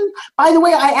 girlfriend. By the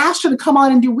way, I asked her to come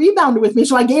on and do Rebounder with me,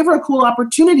 so I gave her a cool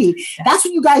opportunity. Yes. That's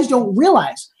what you guys don't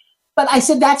realize. But I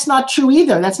said that's not true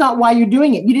either. That's not why you're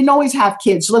doing it. You didn't always have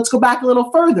kids. So let's go back a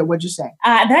little further. What'd you say?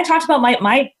 Then I talked about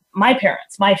my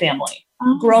parents, my family.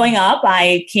 Oh. Growing up,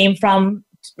 I came from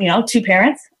 2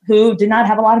 parents who did not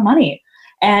have a lot of money,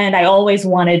 and I always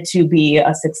wanted to be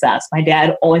a success. My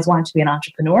dad always wanted to be an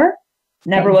entrepreneur.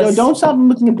 Never was. Don't stop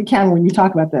looking at the camera when you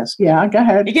talk about this. Yeah, go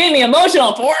ahead. You're getting me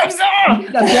emotional, Forbes.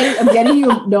 I'm getting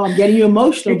you. No, I'm getting you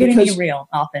emotional. You're getting me real,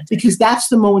 authentic. Because that's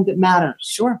the moment that matters.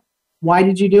 Sure. Why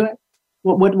did you do it?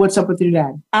 What's up with your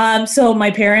dad? So my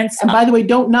parents. And by the way,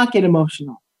 don't not get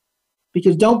emotional,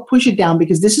 because don't push it down,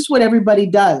 because this is what everybody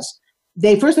does.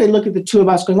 They look at the 2 of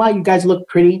us going, wow, you guys look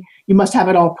pretty. You must have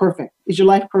it all perfect. Is your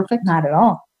life perfect? Not at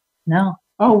all. No.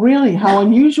 Oh, really? How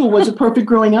unusual. Was it perfect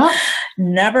growing up?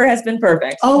 Never has been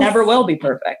perfect. Oh, never will be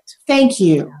perfect. Thank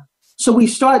you. So we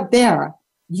start there.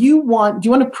 Do you want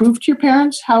to prove to your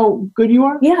parents how good you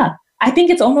are? Yeah. I think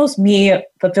it's almost me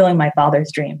fulfilling my father's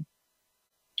dream.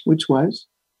 Which was?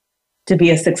 To be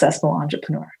a successful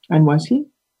entrepreneur. And was he?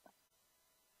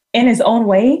 In his own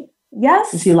way,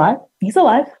 yes. Is he alive? He's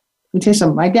alive. Let me tell you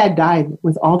something. My dad died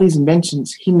with all these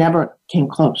inventions. He never came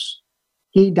close.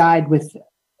 He died with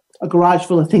a garage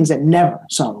full of things that never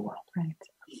saw the world. Right.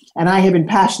 And I have been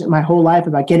passionate my whole life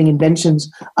about getting inventions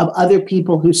of other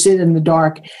people who sit in the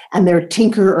dark and they're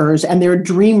tinkerers and they're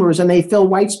dreamers and they fill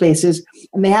white spaces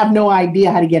and they have no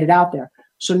idea how to get it out there.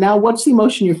 So now what's the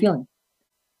emotion you're feeling?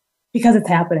 Because it's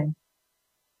happening.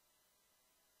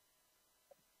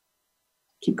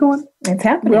 Keep going. It's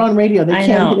happening. We're on radio. They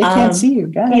can't see you.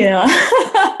 Go ahead. Yeah.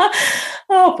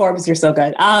 Oh, Forbes, you're so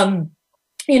good.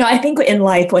 I think in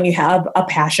life when you have a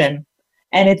passion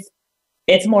and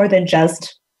it's more than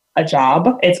just a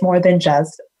job, it's more than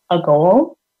just a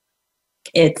goal.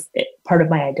 It's part of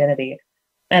my identity.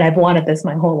 And I've wanted this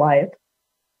my whole life.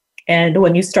 And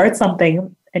when you start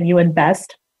something and you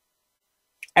invest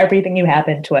everything you have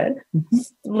into it,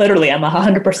 literally, I'm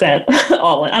 100%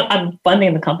 all in. I'm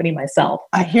funding the company myself.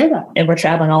 I hear that. And we're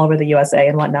traveling all over the USA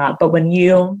and whatnot. But when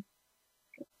you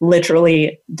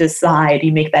literally decide,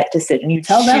 you make that decision, you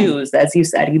choose, as you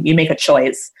said, you make a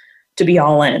choice to be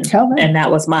all in. And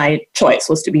that was my choice,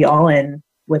 was to be all in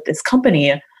with this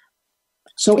company.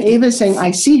 So Ava's saying,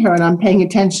 I see her and I'm paying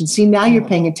attention. See, now you're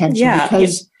paying attention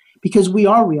because we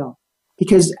are real.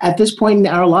 Because at this point in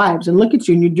our lives, and look at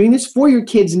you, and you're doing this for your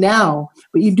kids now,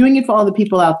 but you're doing it for all the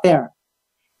people out there.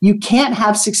 You can't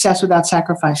have success without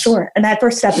sacrifice. Sure. And that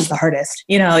first step is the hardest.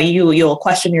 You'll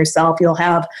question yourself. You'll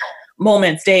have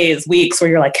moments, days, weeks where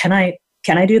you're like, can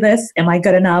I do this? Am I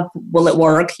good enough? Will it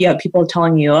work? You have people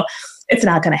telling you it's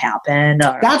not going to happen.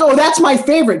 That's my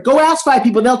favorite. Go ask 5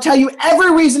 people. They'll tell you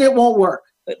every reason it won't work.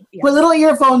 Yeah. Put little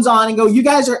earphones on and go, you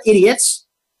guys are idiots.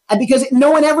 And because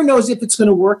no one ever knows if it's going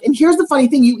to work. And here's the funny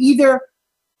thing. You either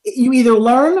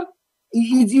learn,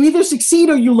 you either succeed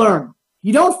or you learn.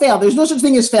 You don't fail. There's no such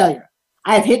thing as failure.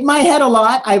 I've hit my head a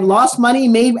lot. I've lost money,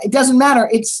 it doesn't matter.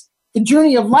 It's the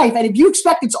journey of life. And if you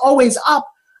expect it's always up,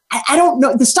 I don't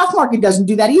know. The stock market doesn't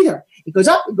do that either. It goes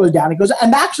up, it goes down, it goes up.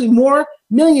 And actually more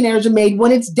millionaires are made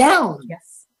when it's down.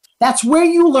 Yes. That's where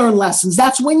you learn lessons.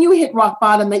 That's when you hit rock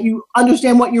bottom, that you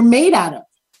understand what you're made out of.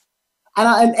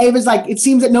 And Ava's like, it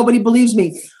seems that nobody believes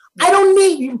me. I don't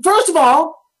need you. First of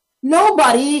all,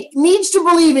 nobody needs to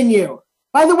believe in you.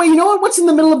 By the way, you know what's in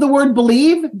the middle of the word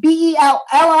believe?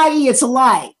 B-E-L-L-I-E. It's a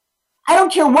lie. I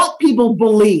don't care what people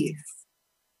believe.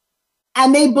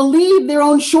 And they believe their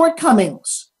own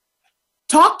shortcomings.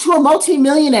 Talk to a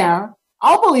multimillionaire.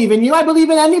 I'll believe in you. I believe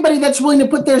in anybody that's willing to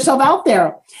put themselves out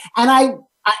there. And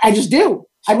I just do.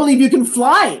 I believe you can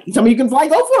fly. You tell me you can fly,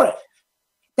 go for it.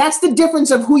 That's the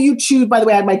difference of who you choose. By the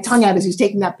way, I had my tongue out as he's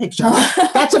taking that picture.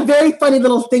 That's a very funny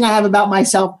little thing I have about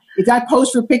myself. If I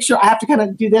pose for a picture, I have to kind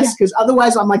of do this because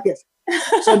otherwise I'm like this.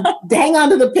 So hang on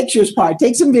to the pictures part.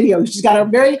 Take some videos. She's got a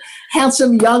very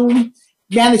handsome young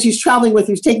man that she's traveling with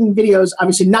who's taking videos.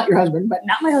 Obviously not your husband, but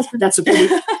not my husband. That's a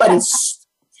pretty, but it's.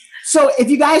 So if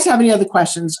you guys have any other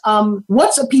questions,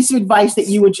 what's a piece of advice that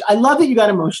you would, I love that you got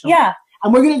emotional. Yeah.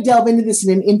 And we're going to delve into this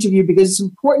in an interview because it's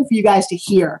important for you guys to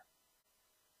hear.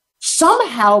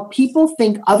 Somehow people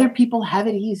think other people have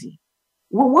it easy.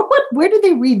 Where did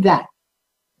they read that?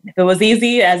 If it was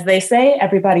easy, as they say,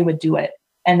 everybody would do it.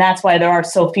 And that's why there are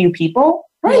so few people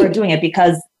who are doing it,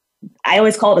 because I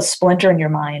always call it a splinter in your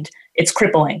mind. It's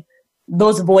crippling.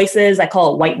 Those voices, I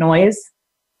call it white noise.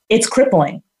 It's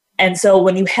crippling. And so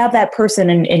when you have that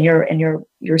person in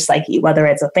your psyche, whether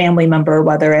it's a family member,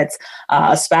 whether it's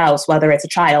a spouse, whether it's a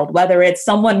child, whether it's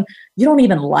someone you don't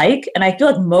even like, and I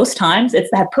feel like most times it's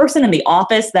that person in the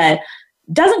office that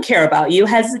doesn't care about you,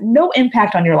 has no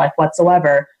impact on your life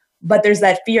whatsoever. But there's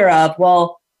that fear of,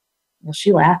 well, will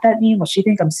she laugh at me? Will she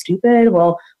think I'm stupid?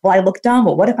 Will I look dumb?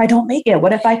 Well, what if I don't make it?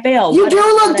 What if I fail? You do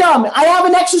look dumb. I have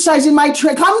an exercise in my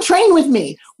come train with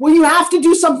me where you have to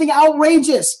do something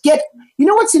outrageous. You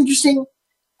know what's interesting?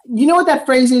 You know what that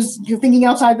phrase is? You're thinking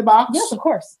outside the box? Yes, of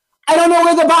course. I don't know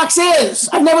where the box is.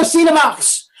 I've never seen a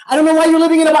box. I don't know why you're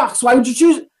living in a box. Why would you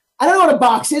choose? I don't know what a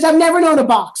box is. I've never known a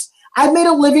box. I've made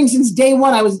a living since day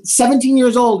one. I was 17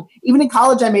 years old. Even in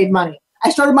college, I made money. I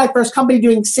started my first company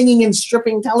doing singing and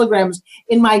stripping telegrams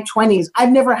in my 20s.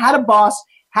 I've never had a boss,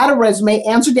 had a resume,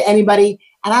 answered to anybody.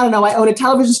 And I don't know, I own a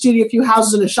television studio, a few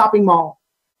houses, and a shopping mall.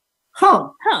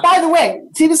 By the way,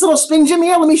 see this little spin gym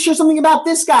here? Let me share something about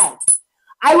this guy.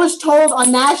 I was told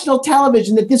on national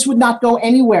television that this would not go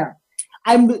anywhere.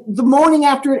 The morning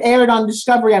after it aired on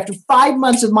Discovery, after 5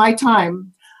 months of my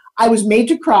time, I was made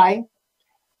to cry.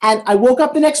 And I woke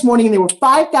up the next morning and there were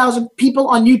 5,000 people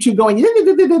on YouTube going,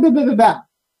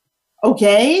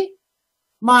 okay.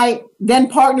 My then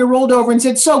partner rolled over and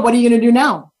said, so what are you going to do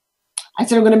now? I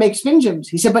said, I'm going to make Spin Gyms.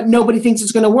 He said, but nobody thinks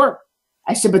it's going to work.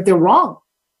 I said, but they're wrong.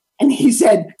 And he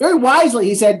said, very wisely,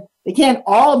 he said, they can't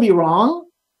all be wrong.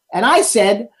 And I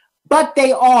said, but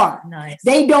they are. Nice.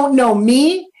 They don't know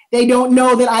me. They don't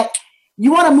know that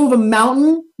you want to move a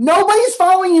mountain? Nobody's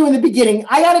following you in the beginning.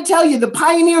 I got to tell you, the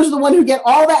pioneers are the one who get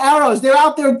all the arrows. They're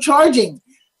out there charging.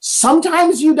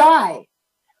 Sometimes you die.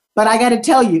 But I got to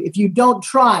tell you, if you don't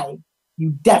try,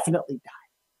 you definitely die.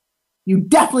 You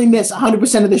definitely miss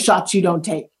 100% of the shots you don't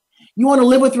take. You want to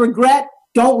live with regret?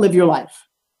 Don't live your life.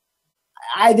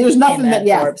 There's nothing that,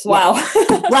 Forbes. Wow.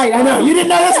 Right, I know. You didn't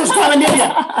know this was coming, did you?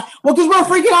 Well, because we're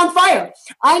freaking on fire.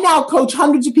 I now coach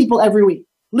hundreds of people every week,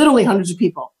 literally hundreds of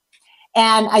people.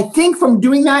 And I think from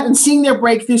doing that and seeing their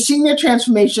breakthrough, seeing their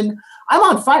transformation, I'm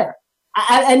on fire.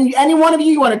 And any one of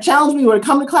you want to challenge me, you want to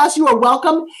come to class, you are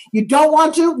welcome. You don't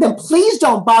want to, then please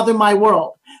don't bother my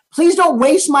world. Please don't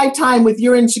waste my time with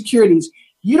your insecurities.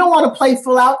 You don't want to play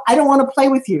full out. I don't want to play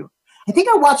with you. I think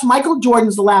I watched Michael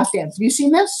Jordan's The Last Dance. Have you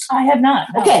seen this? I have not.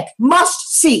 No. Okay,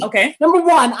 must see. Okay. Number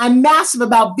one, I'm massive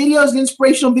about videos and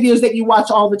inspirational videos that you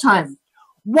watch all the time.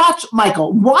 Watch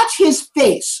Michael. Watch his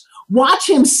face. Watch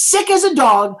him sick as a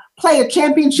dog play a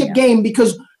championship game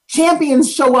because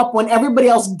champions show up when everybody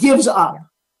else gives up.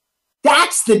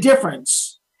 That's the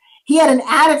difference. He had an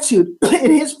attitude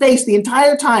in his face the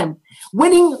entire time.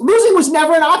 Losing was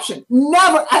never an option.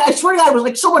 Never. I swear to God, it was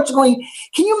like so much going.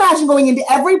 Can you imagine going into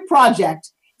every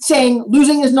project saying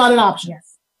losing is not an option?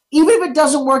 Yes. Even if it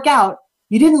doesn't work out,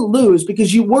 you didn't lose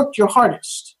because you worked your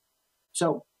hardest.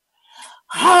 So,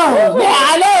 I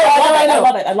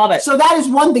love it. So that is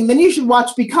one thing. Then you should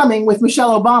watch Becoming with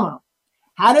Michelle Obama.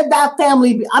 How did that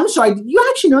family I'm sorry, did you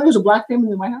actually know there was a black family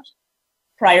in the White House?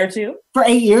 Prior to? For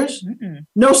 8 years. Mm-mm.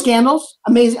 No scandals.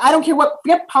 Amazing. I don't care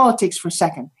forget politics for a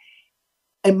second.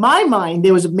 In my mind,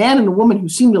 there was a man and a woman who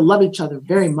seemed to love each other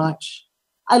very much.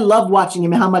 I loved watching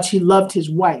him and how much he loved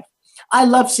his wife. I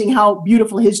loved seeing how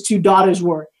beautiful his two daughters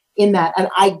were in that. And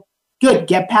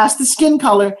get past the skin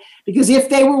color, because if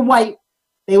they were white,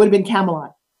 they would have been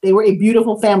Camelot. They were a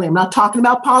beautiful family. I'm not talking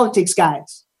about politics,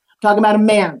 guys. I'm talking about a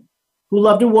man who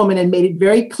loved a woman and made it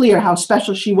very clear how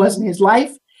special she was in his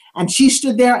life. And she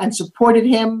stood there and supported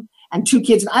him and two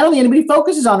kids. And I don't think anybody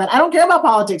focuses on that. I don't care about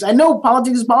politics. I know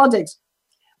politics is politics.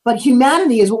 But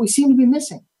humanity is what we seem to be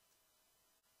missing.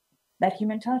 That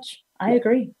human touch. I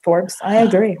agree, Forbes. I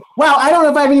agree. Well, I don't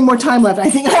know if I have any more time left. I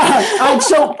think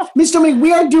so, Ms. Dominique,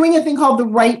 we are doing a thing called the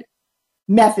Right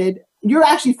Method. You're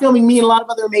actually filming me and a lot of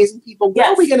other amazing people. Where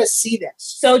are we going to see this?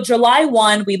 So July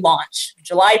 1, we launch.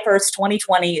 July 1st,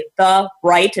 2020, The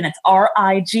Right, and it's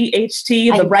RIGHT,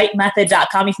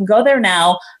 therightmethod.com. You can go there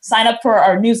now, sign up for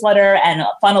our newsletter and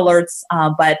fun alerts.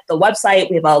 But the website,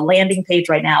 we have a landing page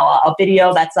right now, a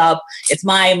video that's up. It's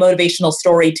my motivational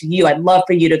story to you. I'd love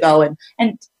for you to go and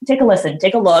take a listen,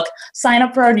 take a look, sign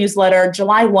up for our newsletter.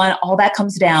 July 1, all that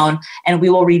comes down, and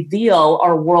we will reveal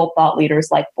our world thought leaders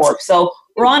like Forbes. So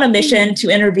we're on a mission to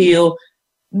interview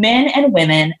men and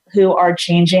women who are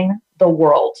changing the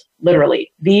world,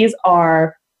 literally. These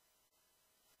are,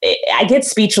 I get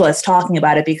speechless talking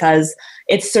about it because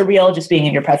it's surreal just being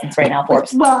in your presence right now,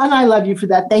 Forbes. Well, and I love you for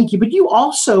that. Thank you. But you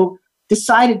also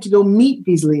decided to go meet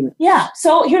these leaders. Yeah.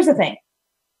 So here's the thing.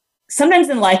 Sometimes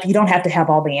in life, you don't have to have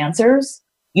all the answers.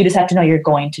 You just have to know you're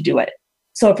going to do it.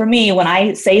 So for me, when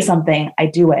I say something, I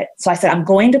do it. So I said, I'm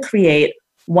going to create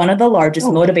one of the largest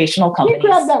motivational companies. Can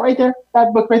you grab that right there?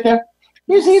 That book right there?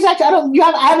 Here's actually,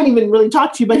 I haven't even really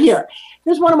talked to you, but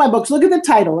here's one of my books. Look at the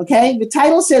title, okay? The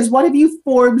title says, what have you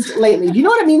Forbes lately? Do you know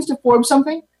what it means to Forbes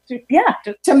something? Yeah.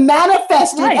 To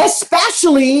manifest it,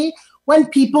 especially when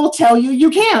people tell you you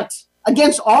can't,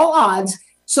 against all odds.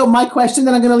 So my question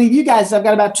that I'm going to leave you guys, I've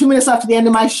got about 2 minutes left at the end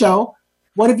of my show.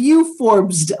 What have you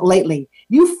Forbesed lately?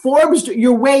 You Forbesed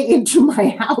your way into my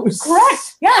house.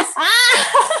 Correct. Yes.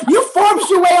 You Forbesed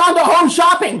your way onto home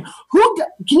shopping.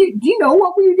 Do you know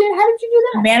what you did? How did you do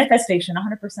that? Manifestation,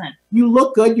 100%. You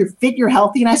look good, you're fit, you're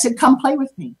healthy. And I said, come play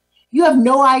with me. You have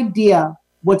no idea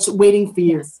what's waiting for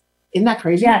you. Yes. Isn't that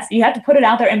crazy? Yes. You have to put it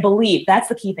out there and believe. That's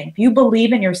the key thing. If you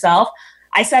believe in yourself,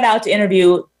 I set out to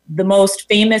interview the most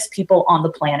famous people on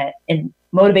the planet in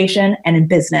motivation and in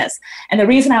business. And the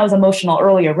reason I was emotional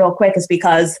earlier, real quick, is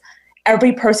because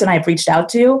every person I've reached out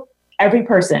to, every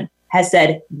person has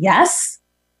said yes.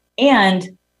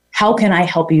 And how can I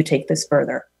help you take this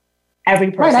further?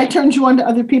 every person. Right, I turned you on to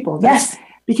other people. Yes.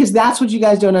 Because that's what you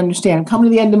guys don't understand. Come to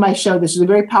the end of my show. This is a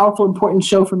very powerful, important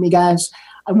show for me, guys.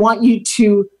 I want you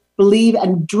to believe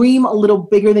and dream a little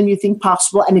bigger than you think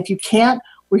possible. And if you can't,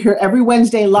 we're here every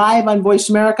Wednesday live on Voice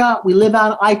America. We live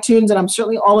on iTunes, and I'm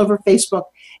certainly all over Facebook.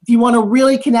 If you want to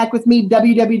really connect with me,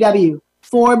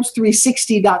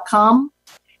 www.forbes360.com.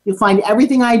 You'll find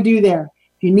everything I do there.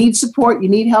 If you need support, you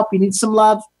need help, you need some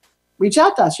love, reach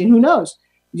out to us. And who knows?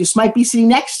 You just might be sitting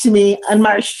next to me on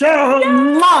my show.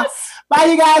 Yes! Bye,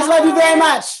 you guys. Love you very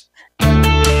much.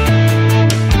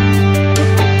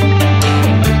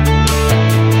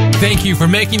 Thank you for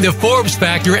making the Forbes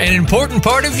Factor an important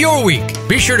part of your week.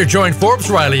 Be sure to join Forbes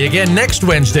Riley again next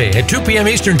Wednesday at 2 p.m.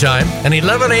 Eastern Time and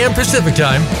 11 a.m. Pacific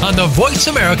Time on the Voice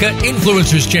America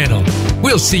Influencers Channel.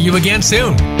 We'll see you again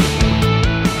soon.